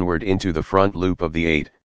and downward into the front loop of the 8,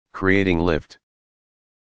 creating lift.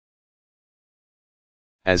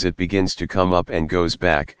 As it begins to come up and goes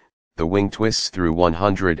back, the wing twists through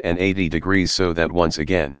 180 degrees so that once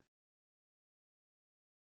again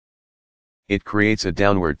it creates a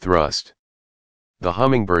downward thrust. The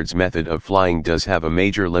hummingbird's method of flying does have a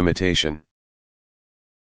major limitation.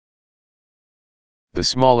 The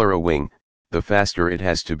smaller a wing, the faster it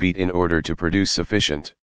has to beat in order to produce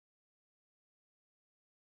sufficient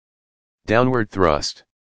downward thrust.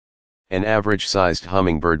 An average-sized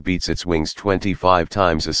hummingbird beats its wings 25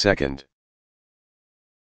 times a second.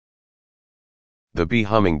 The bee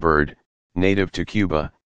hummingbird, native to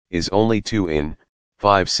Cuba, is only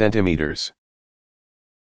 2.5 centimeters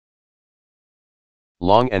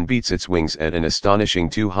long and beats its wings at an astonishing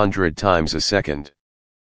 200 times a second.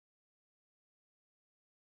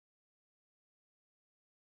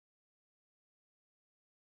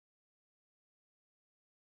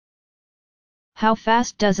 How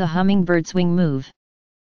fast does a hummingbird's wing move?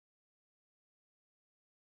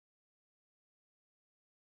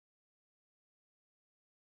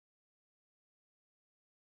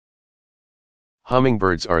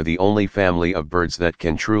 Hummingbirds are the only family of birds that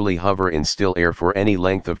can truly hover in still air for any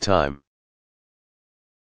length of time.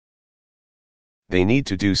 They need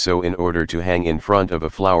to do so in order to hang in front of a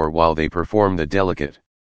flower while they perform the delicate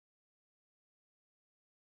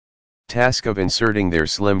task of inserting their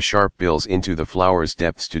slim sharp bills into the flower's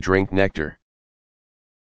depths to drink nectar.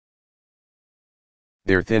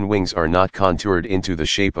 Their thin wings are not contoured into the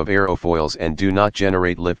shape of aerofoils and do not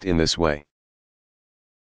generate lift in this way.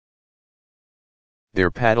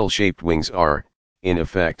 Their paddle-shaped wings are, in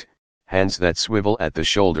effect, hands that swivel at the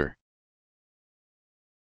shoulder.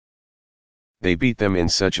 They beat them in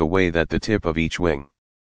such a way that the tip of each wing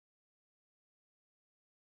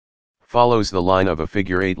follows the line of a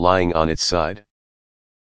figure 8 lying on its side.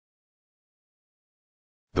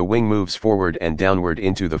 The wing moves forward and downward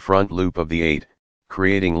into the front loop of the 8,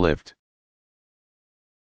 creating lift.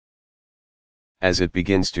 As it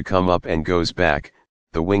begins to come up and goes back,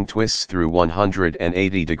 the wing twists through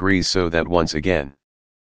 180 degrees so that once again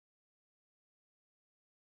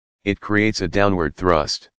it creates a downward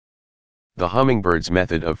thrust. The hummingbird's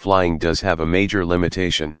method of flying does have a major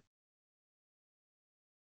limitation.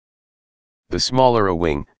 The smaller a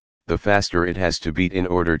wing, the faster it has to beat in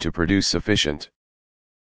order to produce sufficient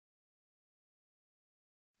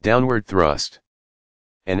downward thrust.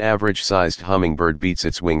 An average-sized hummingbird beats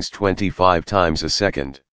its wings 25 times a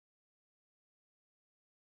second.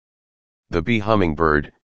 The bee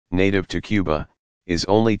hummingbird, native to Cuba, is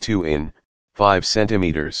only 2 in 5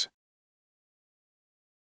 centimeters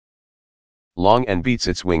long and beats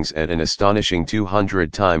its wings at an astonishing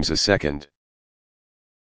 200 times a second.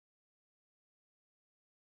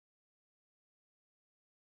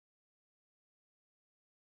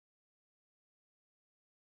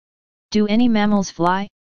 Do any mammals fly?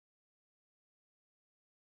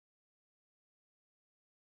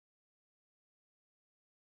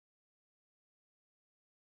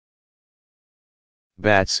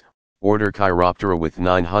 Bats, order Chiroptera with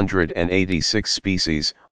 986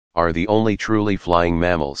 species, are the only truly flying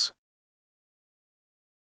mammals.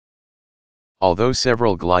 Although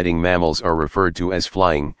several gliding mammals are referred to as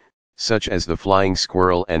flying, such as the flying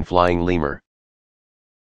squirrel and flying lemur.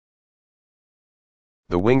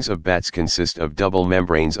 The wings of bats consist of double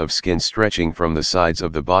membranes of skin stretching from the sides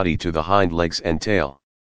of the body to the hind legs and tail,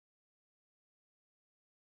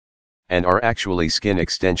 and are actually skin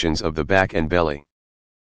extensions of the back and belly.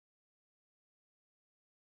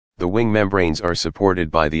 The wing membranes are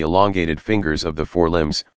supported by the elongated fingers of the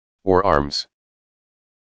forelimbs, or arms.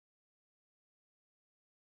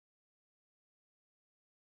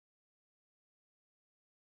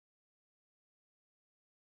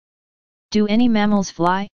 Do any mammals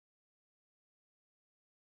fly?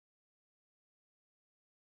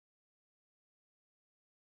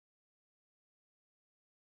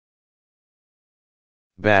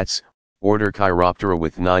 Bats, order Chiroptera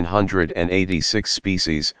with 986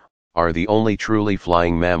 species, are the only truly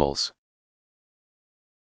flying mammals.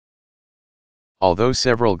 Although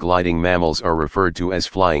several gliding mammals are referred to as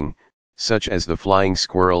flying, such as the flying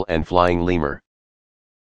squirrel and flying lemur.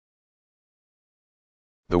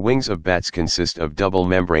 The wings of bats consist of double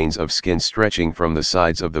membranes of skin stretching from the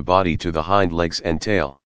sides of the body to the hind legs and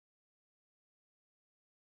tail,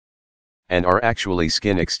 and are actually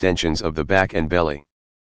skin extensions of the back and belly.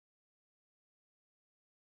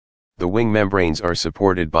 The wing membranes are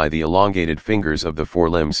supported by the elongated fingers of the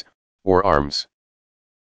forelimbs, or arms.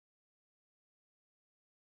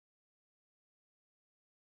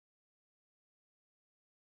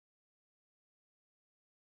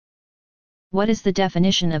 What is the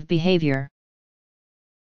definition of behavior?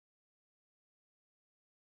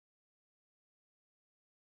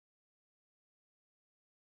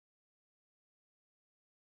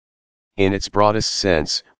 In its broadest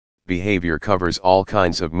sense, behavior covers all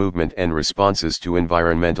kinds of movement and responses to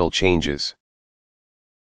environmental changes.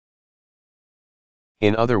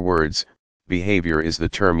 In other words, behavior is the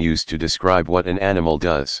term used to describe what an animal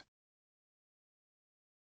does.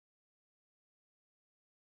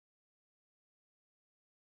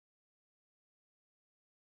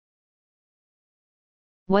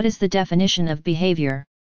 What is the definition of behavior?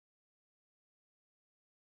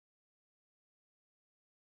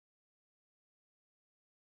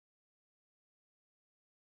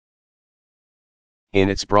 In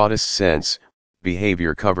its broadest sense,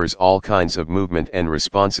 behavior covers all kinds of movement and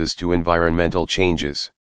responses to environmental changes.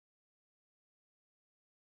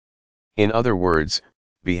 In other words,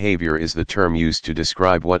 behavior is the term used to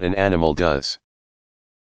describe what an animal does.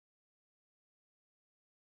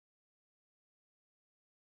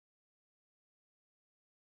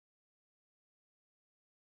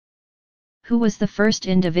 Who was the first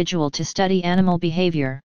individual to study animal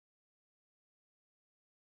behavior?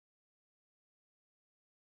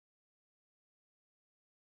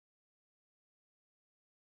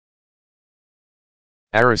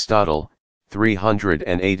 Aristotle,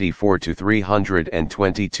 384 to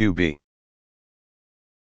 322 b.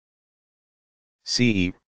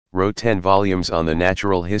 CE, wrote 10 volumes on the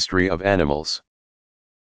natural history of animals.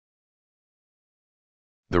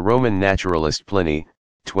 The Roman naturalist Pliny,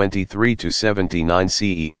 23 to 79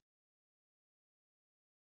 CE,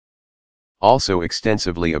 also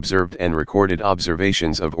extensively observed and recorded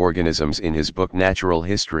observations of organisms in his book Natural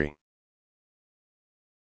History.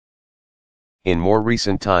 In more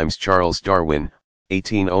recent times Charles Darwin,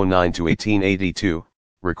 1809 to 1882,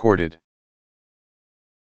 recorded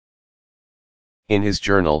in his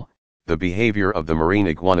journal, The Behavior of the Marine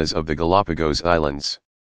Iguanas of the Galapagos Islands.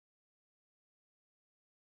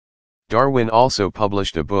 Darwin also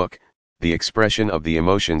published a book, The Expression of the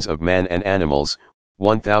Emotions of Man and Animals,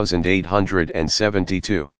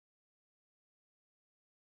 1872.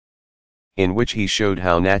 In which he showed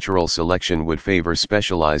how natural selection would favor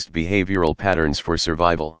specialized behavioral patterns for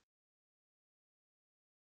survival.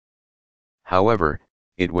 However,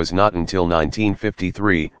 it was not until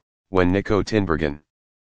 1953, when Nico Tinbergen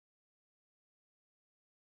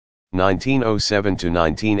 1907 to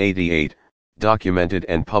 1988, documented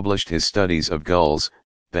and published his studies of gulls,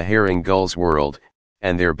 the herring gull's world,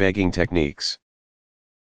 and their begging techniques.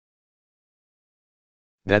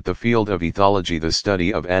 That the field of ethology, the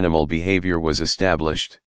study of animal behavior, was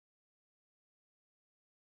established.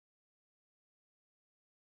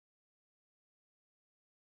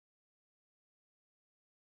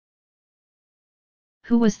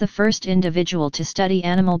 Who was the first individual to study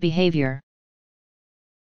animal behavior?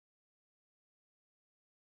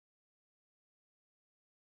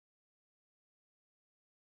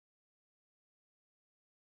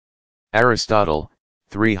 Aristotle,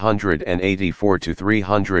 384 to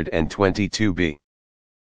 322 b.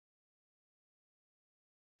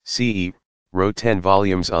 CE, wrote 10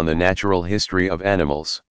 volumes on the natural history of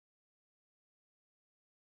animals.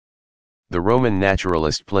 The Roman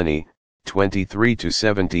naturalist Pliny, 23 to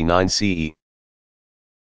 79 CE,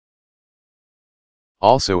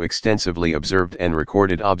 also extensively observed and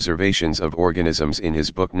recorded observations of organisms in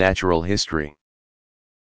his book Natural History.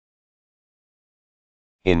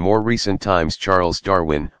 In more recent times, Charles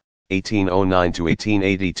Darwin, 1809 to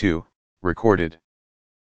 1882, recorded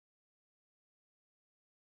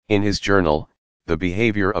in his journal, the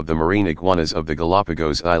behavior of the marine iguanas of the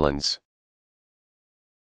Galapagos Islands.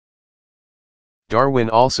 Darwin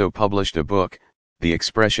also published a book, The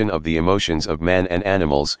Expression of the Emotions of Man and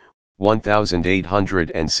Animals,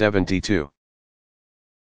 1872,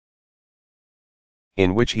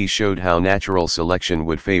 in which he showed how natural selection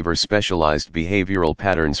would favor specialized behavioral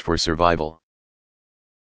patterns for survival.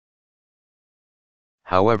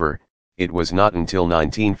 However, it was not until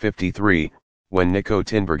 1953, when Nico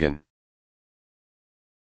Tinbergen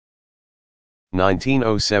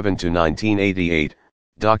 1907 to 1988,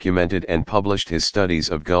 documented and published his studies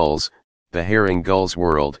of gulls, the herring gull's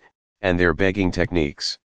world, and their begging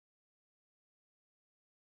techniques.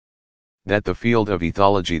 That the field of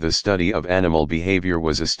ethology, the study of animal behavior,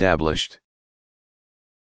 was established.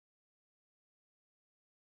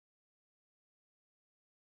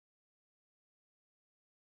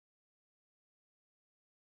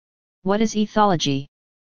 What is ethology?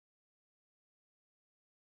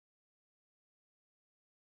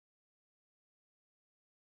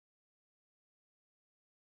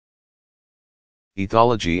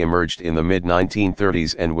 Ethology emerged in the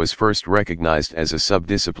mid-1930s and was first recognized as a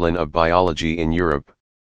subdiscipline of biology in Europe.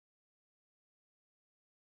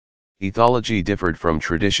 Ethology differed from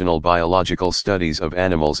traditional biological studies of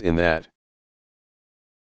animals in that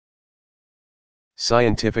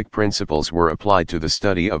scientific principles were applied to the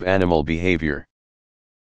study of animal behavior,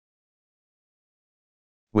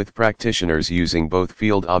 with practitioners using both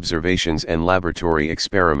field observations and laboratory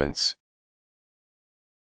experiments.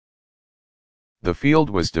 The field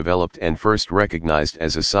was developed and first recognized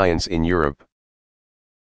as a science in Europe,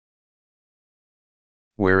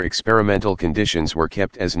 where experimental conditions were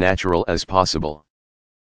kept as natural as possible.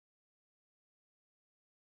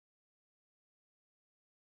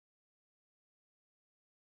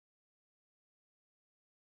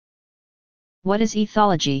 What is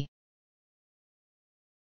ethology?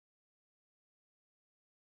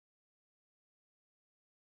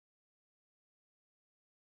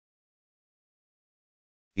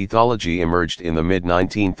 Ethology emerged in the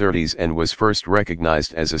mid-1930s and was first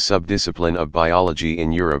recognized as a subdiscipline of biology in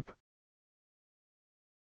Europe.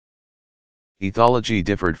 Ethology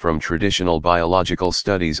differed from traditional biological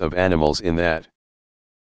studies of animals in that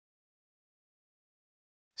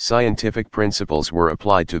scientific principles were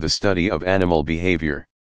applied to the study of animal behavior,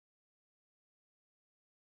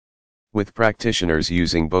 with practitioners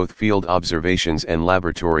using both field observations and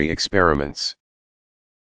laboratory experiments.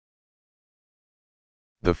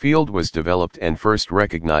 The field was developed and first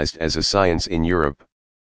recognized as a science in Europe,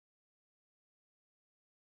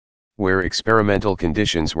 where experimental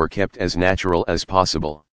conditions were kept as natural as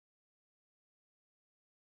possible.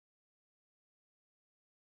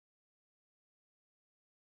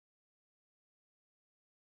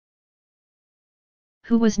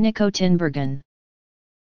 Who was Nico Tinbergen?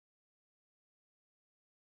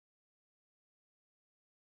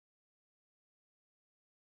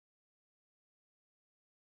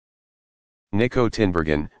 Nico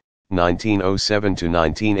Tinbergen, 1907 to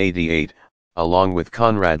 1988, along with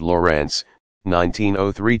Konrad Lorenz,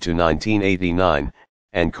 1903 to 1989,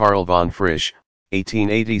 and Karl von Frisch,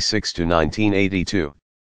 1886 to 1982.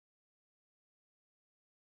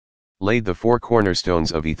 Laid the four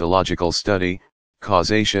cornerstones of ethological study: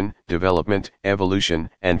 causation, development, evolution,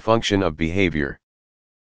 and function of behavior.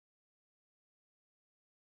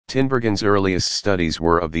 Tinbergen's earliest studies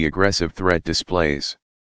were of the aggressive threat displays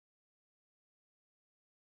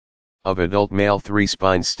of adult male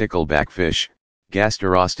three-spined stickleback fish,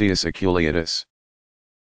 Gasterosteus aculeatus.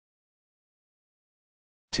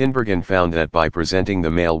 Tinbergen found that by presenting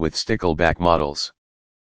the male with stickleback models,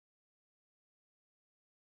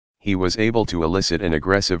 he was able to elicit an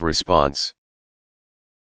aggressive response.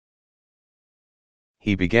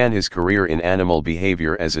 He began his career in animal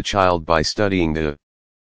behavior as a child by studying the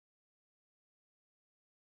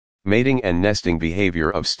mating and nesting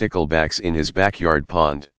behavior of sticklebacks in his backyard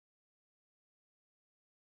pond.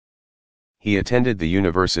 He attended the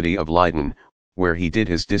University of Leiden, where he did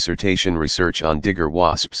his dissertation research on digger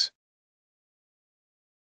wasps.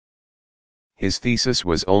 His thesis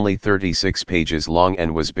was only 36 pages long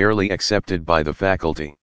and was barely accepted by the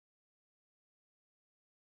faculty.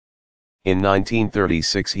 In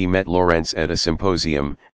 1936 he met Lorentz at a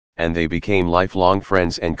symposium, and they became lifelong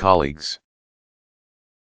friends and colleagues.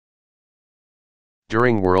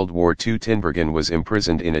 During World War II, Tinbergen was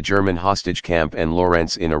imprisoned in a German hostage camp and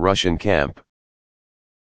Lorentz in a Russian camp.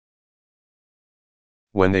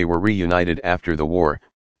 When they were reunited after the war,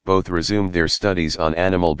 both resumed their studies on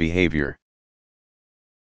animal behavior.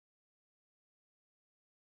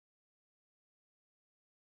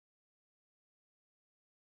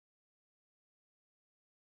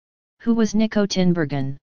 Who was Nico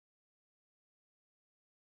Tinbergen?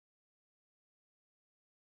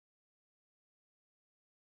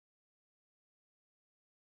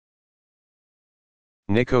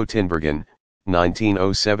 Nico Tinbergen,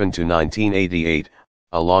 1907 to 1988,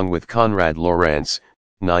 along with Konrad Lorenz,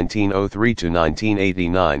 1903 to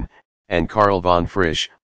 1989, and Karl von Frisch,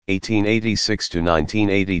 1886 to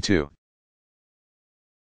 1982.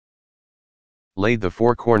 Laid the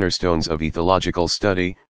four cornerstones of ethological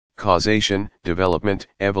study: causation, development,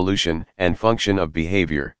 evolution, and function of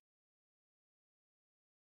behavior.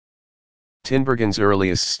 Tinbergen's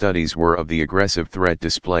earliest studies were of the aggressive threat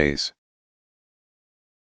displays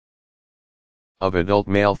of adult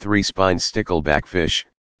male three-spined stickleback fish,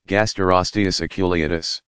 Gasterosteus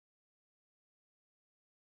aculeatus.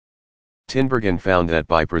 Tinbergen found that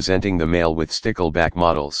by presenting the male with stickleback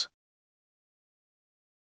models,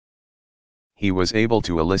 he was able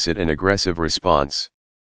to elicit an aggressive response.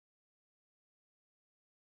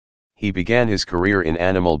 He began his career in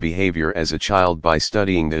animal behavior as a child by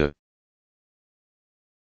studying the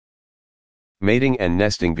mating and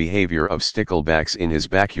nesting behavior of sticklebacks in his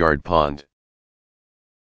backyard pond.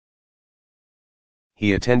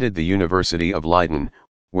 He attended the University of Leiden,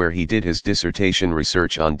 where he did his dissertation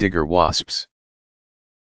research on digger wasps.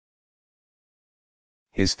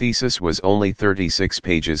 His thesis was only 36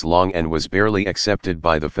 pages long and was barely accepted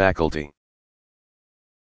by the faculty.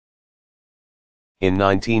 In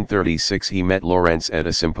 1936 he met Lorentz at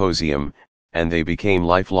a symposium, and they became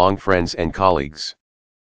lifelong friends and colleagues.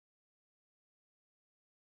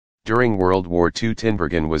 During World War II,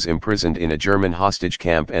 Tinbergen was imprisoned in a German hostage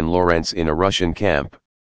camp and Lorentz in a Russian camp.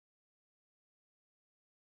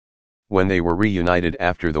 When they were reunited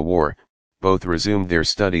after the war, both resumed their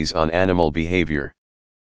studies on animal behavior.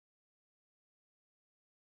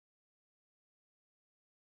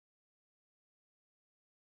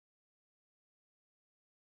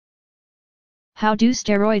 How do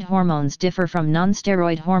steroid hormones differ from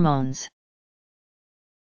non-steroid hormones?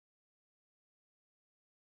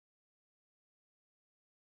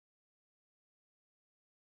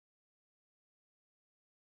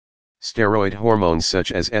 Steroid hormones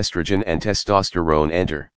such as estrogen and testosterone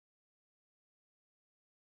enter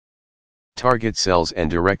target cells and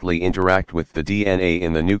directly interact with the DNA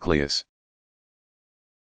in the nucleus.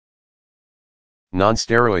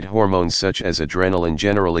 Non-steroid hormones such as adrenaline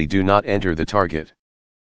generally do not enter the target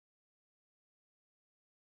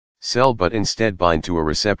cell but instead bind to a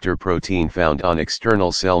receptor protein found on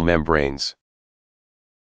external cell membranes.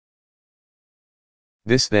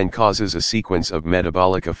 This then causes a sequence of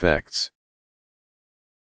metabolic effects.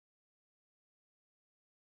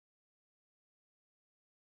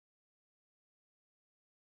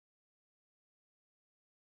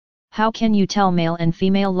 How can you tell male and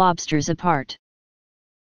female lobsters apart?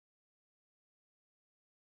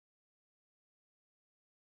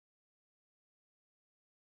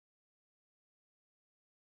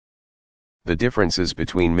 The differences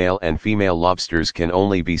between male and female lobsters can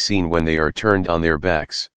only be seen when they are turned on their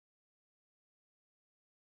backs.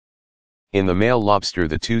 In the male lobster,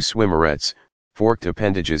 the two swimmerets, forked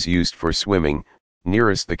appendages used for swimming,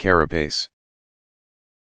 nearest the carapace.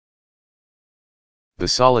 The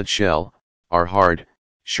solid shell, are hard,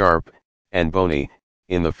 sharp, and bony.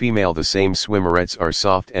 In the female, the same swimmerets are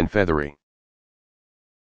soft and feathery.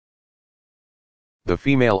 The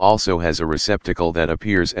female also has a receptacle that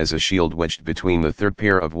appears as a shield wedged between the third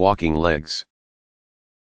pair of walking legs.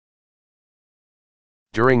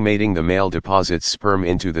 During mating, the male deposits sperm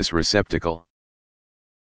into this receptacle,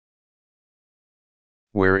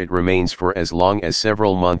 where it remains for as long as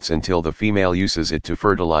several months until the female uses it to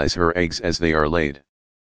fertilize her eggs as they are laid.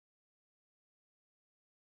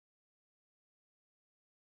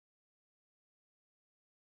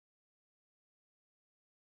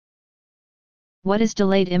 What is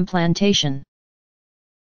delayed implantation?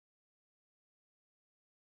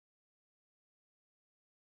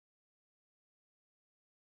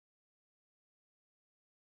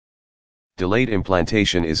 Delayed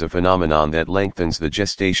implantation is a phenomenon that lengthens the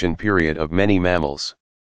gestation period of many mammals.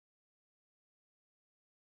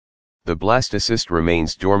 The blastocyst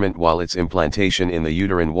remains dormant while its implantation in the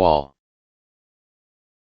uterine wall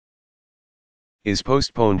is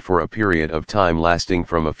postponed for a period of time lasting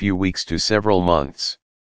from a few weeks to several months.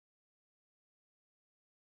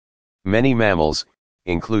 Many mammals,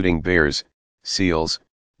 including bears, seals,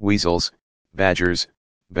 weasels, badgers,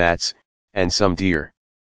 bats, and some deer,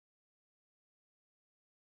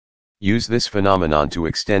 use this phenomenon to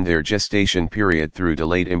extend their gestation period through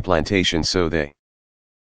delayed implantation so they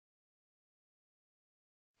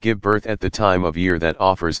give birth at the time of year that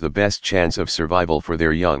offers the best chance of survival for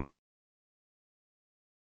their young.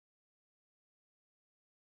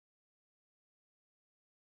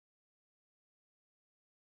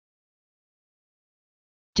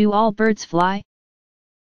 Do all birds fly?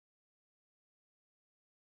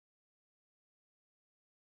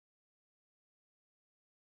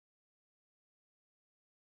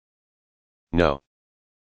 No.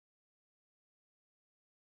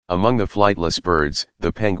 Among the flightless birds,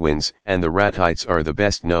 the penguins and the ratites are the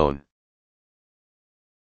best known.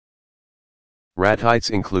 Ratites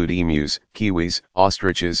include emus, kiwis,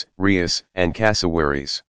 ostriches, rheas, and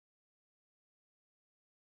cassowaries.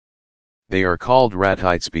 They are called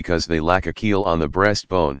ratites because they lack a keel on the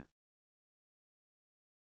breastbone.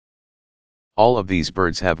 All of these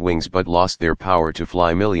birds have wings but lost their power to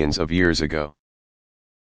fly millions of years ago.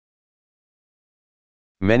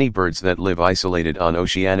 Many birds that live isolated on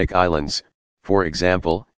oceanic islands, for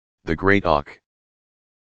example, the great auk,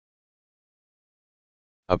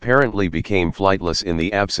 apparently became flightless in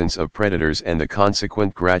the absence of predators and the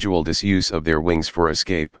consequent gradual disuse of their wings for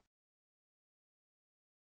escape.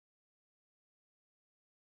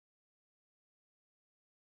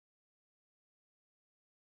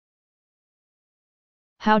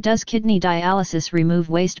 How does kidney dialysis remove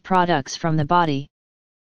waste products from the body?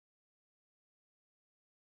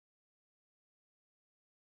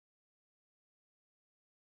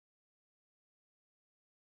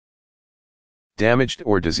 Damaged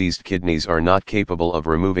or diseased kidneys are not capable of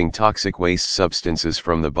removing toxic waste substances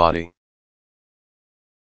from the body.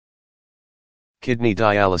 Kidney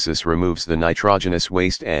dialysis removes the nitrogenous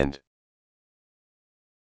waste and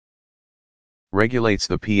regulates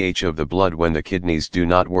the pH of the blood when the kidneys do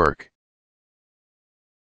not work.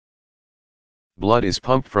 Blood is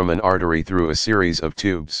pumped from an artery through a series of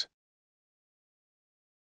tubes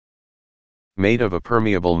made of a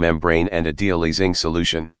permeable membrane and a dialysing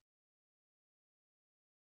solution.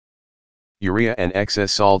 Urea and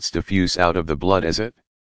excess salts diffuse out of the blood as it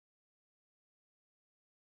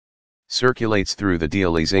circulates through the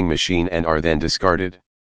dialysing machine and are then discarded.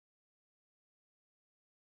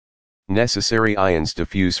 Necessary ions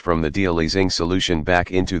diffuse from the dialysing solution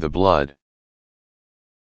back into the blood.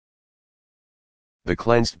 The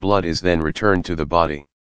cleansed blood is then returned to the body.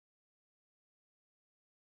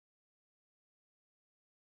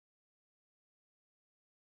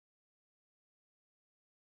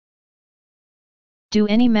 Do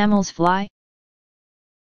any mammals fly?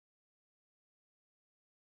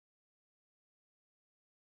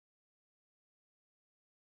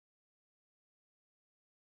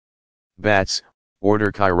 Bats,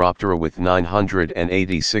 order Chiroptera with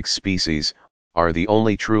 986 species, are the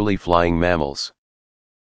only truly flying mammals.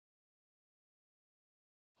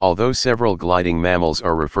 Although several gliding mammals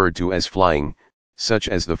are referred to as flying, such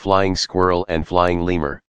as the flying squirrel and flying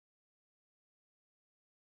lemur.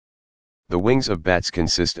 The wings of bats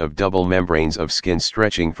consist of double membranes of skin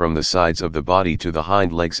stretching from the sides of the body to the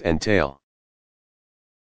hind legs and tail,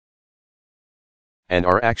 and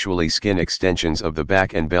are actually skin extensions of the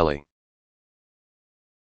back and belly.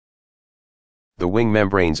 The wing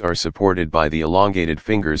membranes are supported by the elongated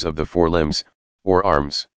fingers of the forelimbs, or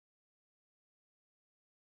arms.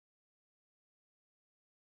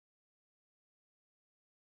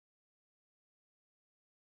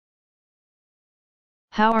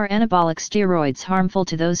 How are anabolic steroids harmful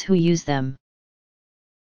to those who use them?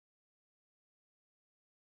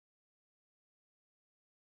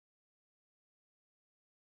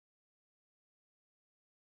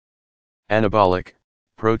 Anabolic,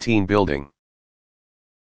 protein building.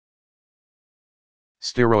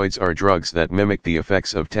 Steroids are drugs that mimic the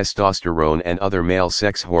effects of testosterone and other male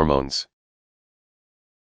sex hormones.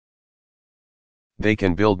 They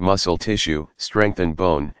can build muscle tissue, strengthen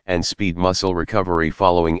bone, and speed muscle recovery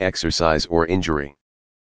following exercise or injury.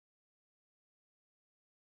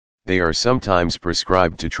 They are sometimes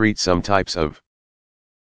prescribed to treat some types of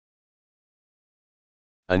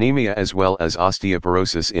anemia as well as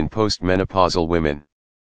osteoporosis in postmenopausal women.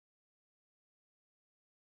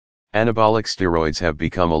 Anabolic steroids have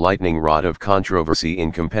become a lightning rod of controversy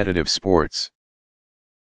in competitive sports.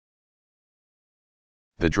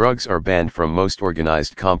 The drugs are banned from most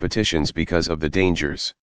organized competitions because of the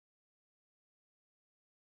dangers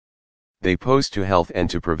they pose to health and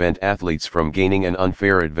to prevent athletes from gaining an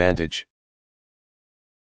unfair advantage.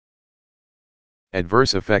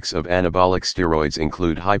 Adverse effects of anabolic steroids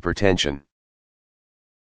include hypertension,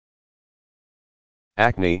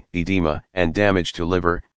 acne, edema, and damage to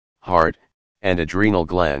liver, heart, and adrenal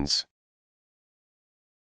glands.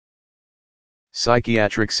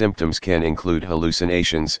 Psychiatric symptoms can include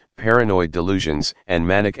hallucinations, paranoid delusions, and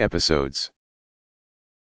manic episodes.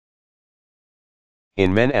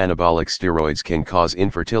 In men, anabolic steroids can cause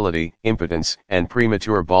infertility, impotence, and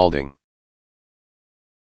premature balding.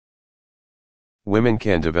 Women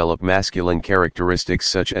can develop masculine characteristics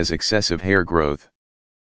such as excessive hair growth,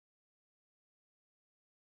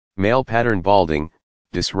 male pattern balding,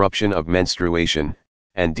 disruption of menstruation,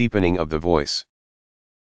 and deepening of the voice.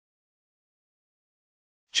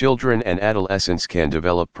 Children and adolescents can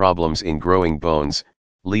develop problems in growing bones,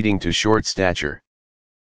 leading to short stature.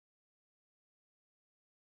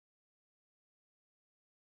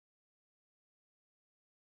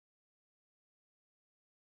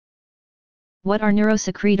 What are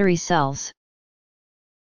neurosecretory cells?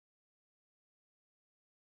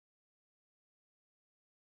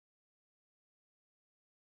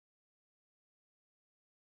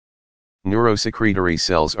 Neurosecretory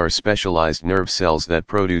cells are specialized nerve cells that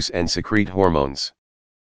produce and secrete hormones.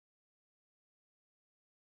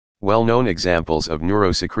 Well-known examples of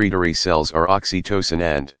neurosecretory cells are oxytocin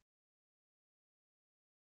and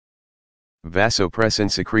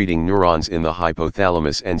vasopressin-secreting neurons in the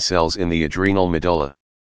hypothalamus and cells in the adrenal medulla.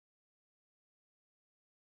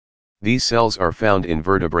 These cells are found in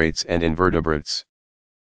vertebrates and invertebrates.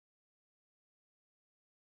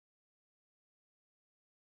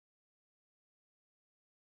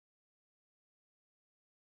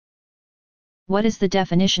 What is the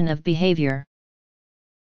definition of behavior?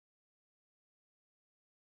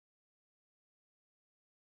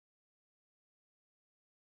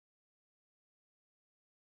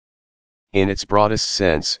 In its broadest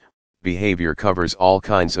sense, behavior covers all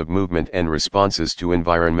kinds of movement and responses to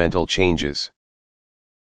environmental changes.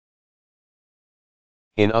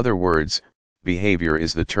 In other words, behavior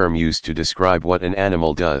is the term used to describe what an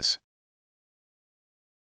animal does.